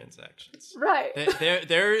microtransactions. Right.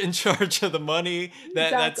 They're in charge of the money.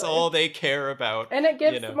 That's all they care about. And it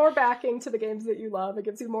gives more backing to the games that you love. It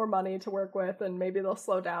gives you more money to work with, and maybe they'll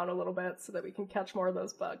slow down a little bit so that we can catch more of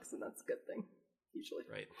those bugs, and that's a good thing, usually.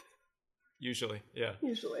 Right. Usually, yeah.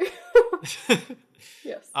 Usually.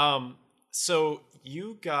 Yes. So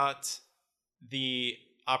you got the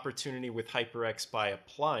opportunity with HyperX by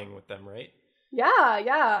applying with them, right? Yeah.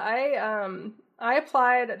 I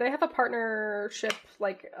applied. They have a partnership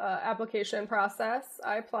application process.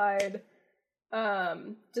 I applied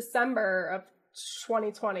December of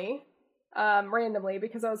 2020 randomly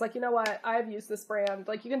because I was like, you know what? I've used this brand.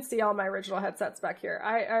 Like, you can see all my original headsets back here.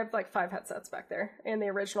 I have like 5 headsets back there in the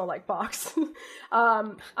original like box.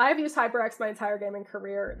 I've used HyperX my entire gaming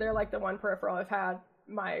career. They're like the one peripheral I've had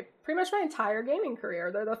pretty much my entire gaming career.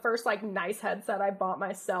 They're the first like nice headset I bought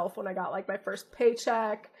myself when I got like my first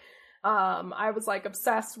paycheck. I was like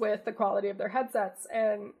obsessed with the quality of their headsets,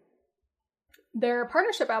 and their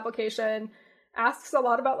partnership application asks a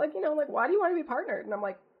lot about like, why do you want to be partnered? And I'm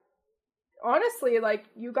like, honestly, like,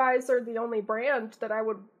 you guys are the only brand that I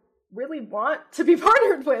would really want to be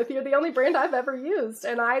partnered with. You're the only brand I've ever used,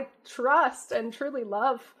 and I trust and truly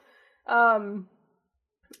love.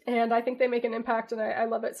 And I think they make an impact, and I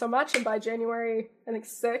love it so much. And by January, I think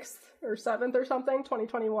 6th or 7th or something,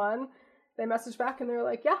 2021, they messaged back and they were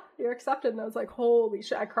like, yeah, you're accepted. And I was like, holy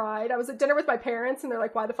shit, I cried. I was at dinner with my parents and they're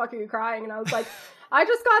like, why the fuck are you crying? And I was like, I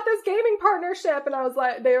just got this gaming partnership. And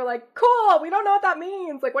they were like, cool, we don't know what that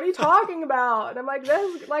means. Like, what are you talking about? And I'm like,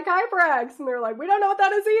 this is like HyperX. And they're like, we don't know what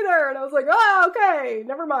that is either. And I was like, oh, okay,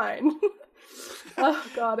 never mind. Oh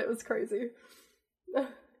God, it was crazy.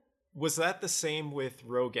 Was that the same with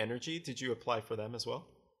Rogue Energy? Did you apply for them as well?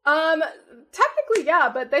 Technically, yeah,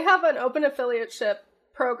 but they have an open affiliateship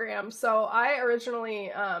program. So I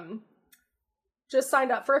originally just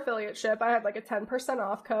signed up for affiliateship. I had like a 10%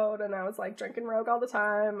 off code, and I was like drinking Rogue all the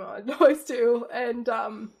time. I always do. And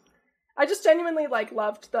I just genuinely like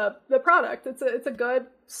loved the product. It's a good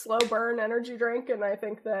slow burn energy drink, and I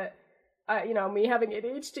think that me having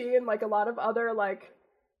ADHD and like a lot of other like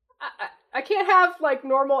I can't have like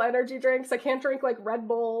normal energy drinks. I can't drink like Red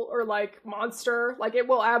Bull or like Monster. Like, it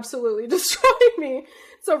will absolutely destroy me.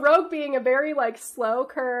 So Rogue being a very like slow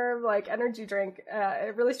curve like energy drink,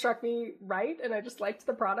 it really struck me right, and I just liked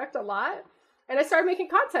the product a lot. And I started making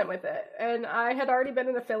content with it. And I had already been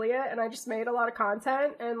an affiliate, and I just made a lot of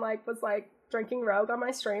content and like was like drinking Rogue on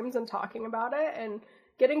my streams and talking about it and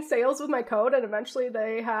getting sales with my code. And eventually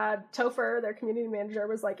they had Topher, their community manager,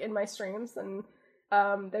 was like in my streams, and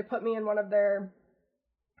they put me in one of their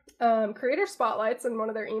creator spotlights in one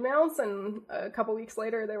of their emails, and a couple weeks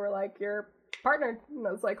later they were like, you're partnered. And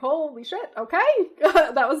I was like, holy shit, okay.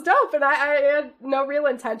 That was dope. And I had no real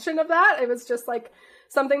intention of that. It was just like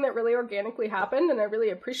something that really organically happened, and I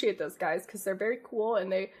really appreciate those guys because they're very cool, and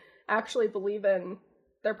they actually believe in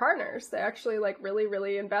their partners. They actually like really,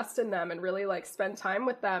 really invest in them and really like spend time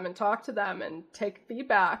with them and talk to them and take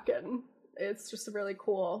feedback, and it's just a really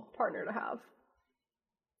cool partner to have.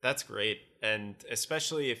 That's great. And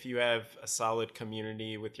especially if you have a solid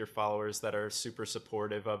community with your followers that are super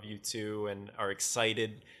supportive of you too and are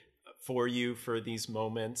excited for you for these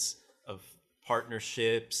moments of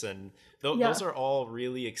partnerships. And those are all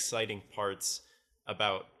really exciting parts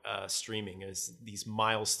about streaming, is these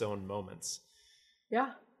milestone moments. Yeah.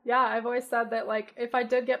 I've always said that like if I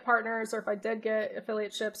did get partners or if I did get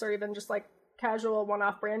affiliateships or even just like casual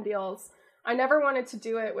one-off brand deals, I never wanted to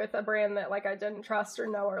do it with a brand that like I didn't trust or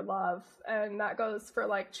know or love. And that goes for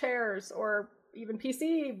like chairs or even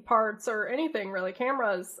PC parts or anything really,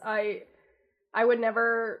 cameras. I would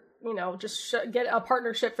never, just get a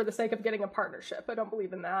partnership for the sake of getting a partnership. I don't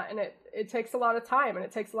believe in that. And it takes a lot of time and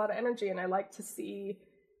it takes a lot of energy. And I like to see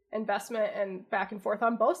investment and back and forth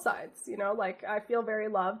on both sides. Like I feel very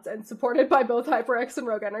loved and supported by both HyperX and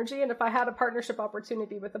Rogue Energy. And if I had a partnership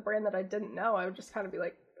opportunity with a brand that I didn't know, I would just kind of be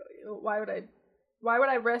like, why would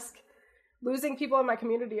I risk losing people in my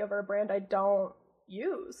community over a brand I don't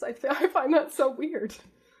use? I find that so weird.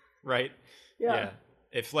 Right. Yeah.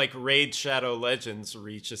 If like Raid Shadow Legends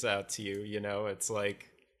reaches out to you, it's like,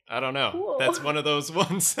 I don't know. Cool. That's one of those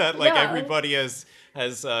ones that like everybody has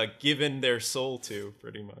given their soul to,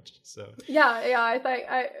 pretty much. So yeah. I think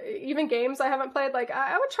even games I haven't played, like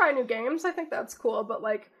I would try new games. I think that's cool, but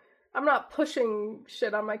like I'm not pushing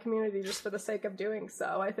shit on my community just for the sake of doing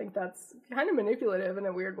so. I think that's kind of manipulative in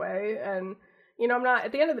a weird way, and I'm not.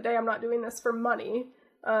 At the end of the day, I'm not doing this for money.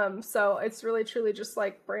 So it's really truly just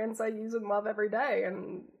like brands I use and love every day,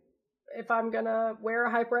 and if I'm gonna wear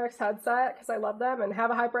a HyperX headset because I love them and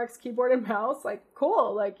have a HyperX keyboard and mouse, like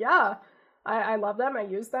cool, like yeah, I love them, I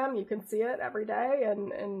use them, you can see it every day,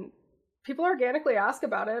 and people organically ask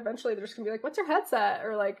about it. Eventually they're just gonna be like, what's your headset?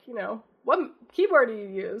 Or like, what keyboard do you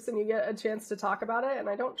use? And you get a chance to talk about it, and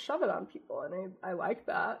I don't shove it on people, and I like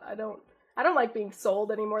that. I don't like being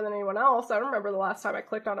sold any more than anyone else. I don't remember the last time I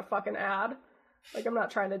clicked on a fucking ad. Like, I'm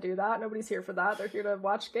not trying to do that. Nobody's here for that. They're here to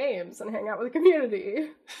watch games and hang out with the community.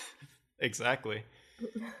 Exactly.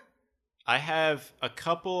 I have a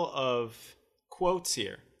couple of quotes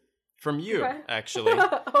here from you, actually,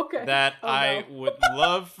 okay. that I would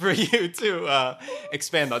love for you to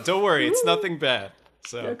expand on. Don't worry, it's nothing bad.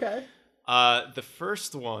 So, okay. The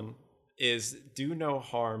first one is do no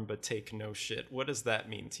harm but take no shit. What does that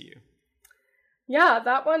mean to you? Yeah,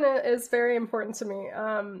 that one is very important to me.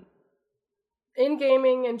 In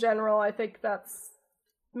gaming in general, I think that's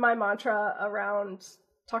my mantra around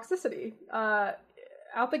toxicity.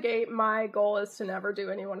 Out the gate, my goal is to never do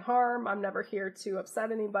anyone harm. I'm never here to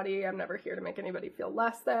upset anybody. I'm never here to make anybody feel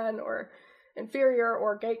less than or inferior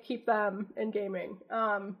or gatekeep them in gaming.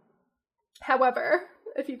 However,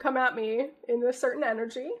 if you come at me in a certain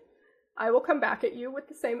energy, I will come back at you with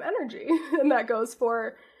the same energy. And that goes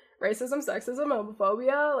for racism, sexism,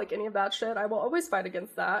 homophobia, like any of that shit. I will always fight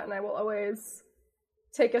against that, and I will always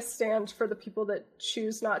take a stand for the people that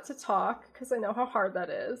choose not to talk, because I know how hard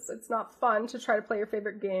that is. It's not fun to try to play your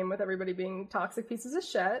favorite game with everybody being toxic pieces of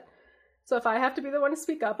shit. So if I have to be the one to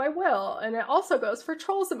speak up, I will. And it also goes for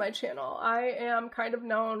trolls in my channel. I am kind of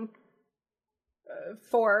known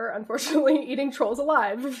for, unfortunately, eating trolls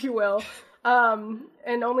alive, if you will.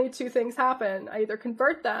 And only two things happen. I either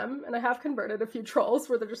convert them, and I have converted a few trolls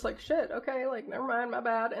where they're just like, shit, okay, like, never mind, my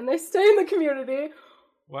bad, and they stay in the community.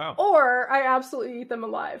 Wow. Or I absolutely eat them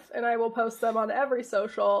alive, and I will post them on every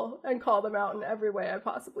social and call them out in every way I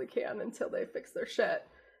possibly can until they fix their shit.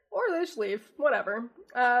 Or they just leave, whatever.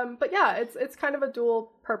 But yeah, it's kind of a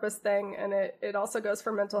dual purpose thing, and it also goes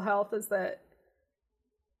for mental health, is that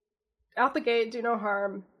out the gate, do no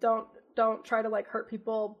harm, don't try to like hurt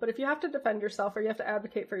people, but if you have to defend yourself, or you have to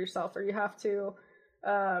advocate for yourself, or you have to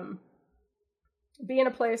be in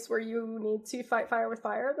a place where you need to fight fire with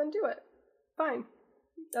fire, then do it. Fine.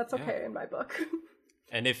 That's okay in my book.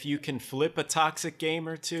 And if you can flip a toxic game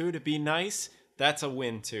or two to be nice, that's a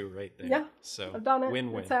win too, right there. Yeah, so I've done it.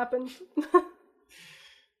 Win-win. It's happened.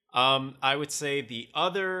 I would say the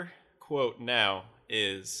other quote now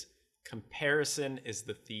is, comparison is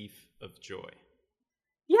the thief of joy.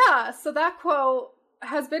 Yeah, so that quote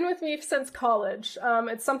has been with me since college.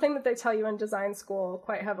 It's something that they tell you in design school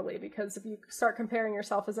quite heavily, because if you start comparing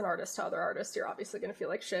yourself as an artist to other artists, you're obviously going to feel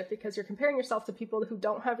like shit, because you're comparing yourself to people who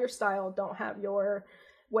don't have your style, don't have your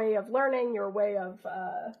way of learning, your way of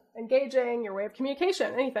engaging, your way of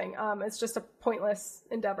communication, anything. It's just a pointless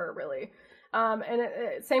endeavor, really.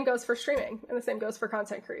 And same goes for streaming, and the same goes for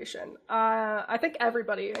content creation. I think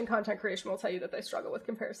everybody in content creation will tell you that they struggle with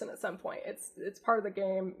comparison at some point. It's part of the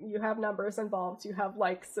game. You have numbers involved, you have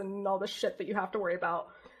likes and all the shit that you have to worry about.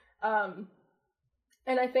 And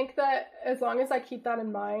I think that as long as I keep that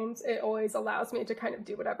in mind, it always allows me to kind of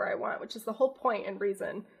do whatever I want, which is the whole point and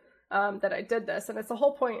reason that I did this. And it's the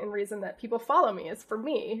whole point and reason that people follow me, is for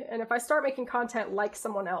me. And if I start making content like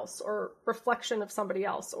someone else, or reflection of somebody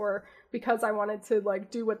else, or because I wanted to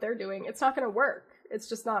like do what they're doing, it's not going to work. It's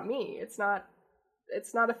just not me. It's not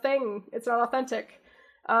a thing. It's not authentic.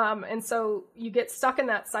 And so you get stuck in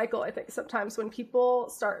that cycle, I think, sometimes when people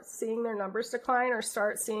start seeing their numbers decline, or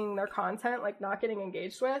start seeing their content like not getting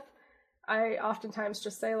engaged with. I oftentimes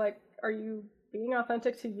just say, like, are you being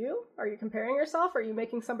authentic to you? Are you comparing yourself? Or are you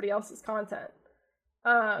making somebody else's content?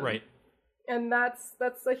 Right. And that's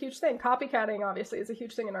a huge thing. Copycatting, obviously, is a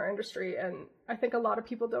huge thing in our industry. And I think a lot of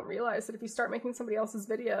people don't realize that if you start making somebody else's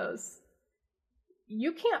videos,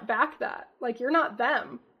 you can't back that. Like, you're not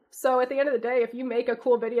them. So at the end of the day, if you make a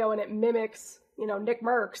cool video and it mimics, Nick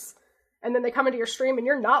Merckx, and then they come into your stream and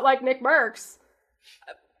you're not like Nick Merckx,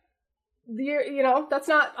 that's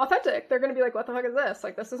not authentic. They're going to be like, what the fuck is this?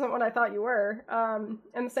 Like, this isn't what I thought you were.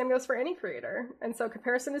 And the same goes for any creator. And so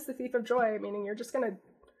comparison is the thief of joy, meaning you're just going to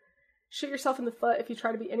shoot yourself in the foot if you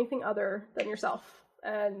try to be anything other than yourself.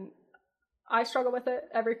 And I struggle with it.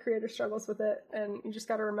 Every creator struggles with it. And you just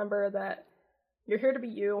got to remember that you're here to be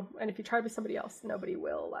you. And if you try to be somebody else, nobody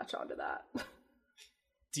will latch onto that.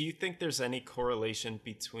 Do you think there's any correlation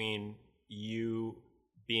between you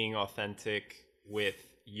being authentic with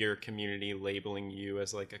your community labeling you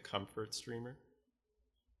as like a comfort streamer?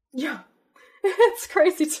 Yeah. It's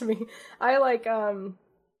crazy to me. I like,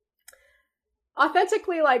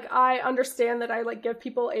 authentically, like, I understand that I like give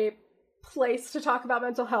people a place to talk about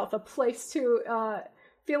mental health, a place to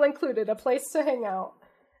feel included, a place to hang out.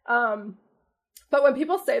 But when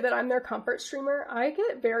people say that I'm their comfort streamer, I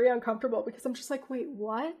get very uncomfortable because I'm just like, wait,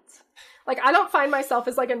 what? Like, I don't find myself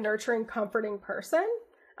as like a nurturing, comforting person.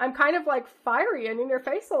 I'm kind of like fiery and in your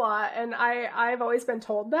face a lot. And I've always been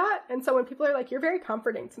told that. And so when people are like, you're very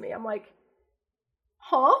comforting to me, I'm like,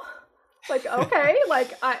 huh? Like, okay,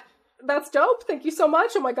 like that's dope. Thank you so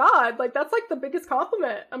much. Oh my God. Like, that's like the biggest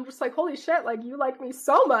compliment. I'm just like, holy shit. Like, you like me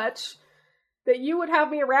so much that you would have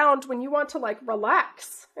me around when you want to like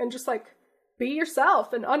relax and just like be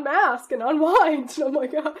yourself and unmask and unwind. And I'm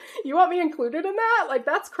like, you want me included in that? Like,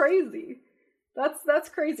 that's crazy. That's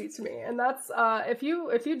crazy to me. And that's, if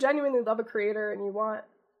you genuinely love a creator and you want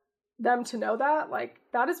them to know that, like,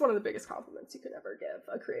 that is one of the biggest compliments you could ever give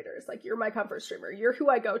a creator. It's like, you're my comfort streamer. You're who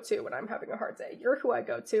I go to when I'm having a hard day. You're who I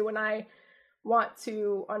go to when I want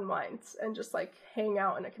to unwind and just like hang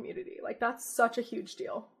out in a community. Like, that's such a huge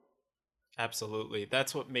deal. Absolutely.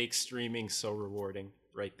 That's what makes streaming so rewarding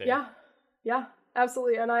right there. Yeah,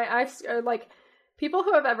 absolutely. And I like, people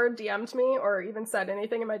who have ever DM'd me or even said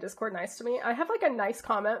anything in my Discord nice to me, I have like a nice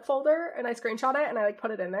comment folder and I screenshot it and I like put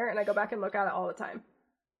it in there and I go back and look at it all the time.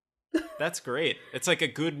 That's great. It's like a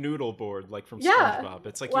good noodle board, like from SpongeBob.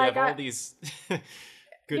 It's like you have all these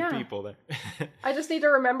good people there. I just need to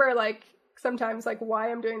remember, like, sometimes, like, why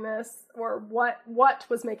I'm doing this or what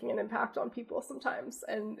was making an impact on people sometimes.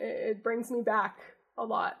 And it brings me back a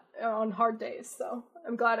lot on hard days. So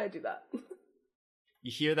I'm glad I do that.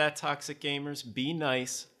 You hear that, toxic gamers? Be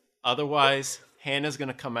nice. Otherwise, Hannah's going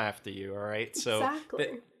to come after you, all right? So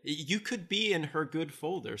exactly. You could be in her good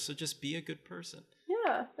folder, so just be a good person.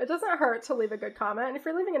 Yeah, it doesn't hurt to leave a good comment. And if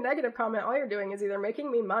you're leaving a negative comment, all you're doing is either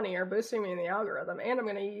making me money or boosting me in the algorithm, and I'm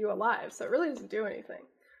going to eat you alive. So it really doesn't do anything.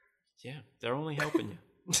 Yeah, they're only helping you.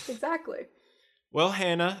 Exactly. Well,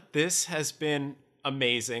 Hannah, this has been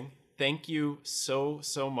amazing. Thank you so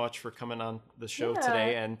much for coming on the show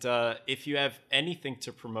today. And if you have anything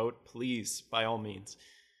to promote, please, by all means.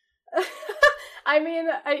 I mean,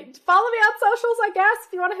 follow me on socials, I guess.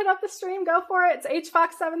 If you want to hit up the stream, go for it. It's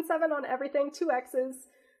HFOXX77 on everything, 2 X's.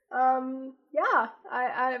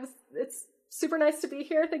 Yeah, it's super nice to be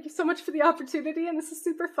here. Thank you so much for the opportunity, and this is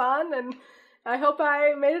super fun, and I hope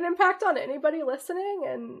I made an impact on anybody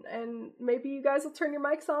listening, and maybe you guys will turn your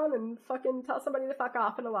mics on and fucking tell somebody to fuck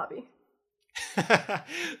off in a lobby.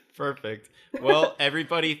 Perfect. Well,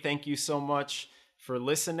 everybody, thank you so much for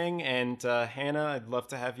listening, and Hannah, I'd love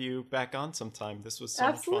to have you back on sometime. This was so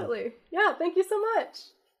much fun. Absolutely. Yeah, thank you so much.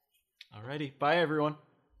 Alrighty, bye everyone.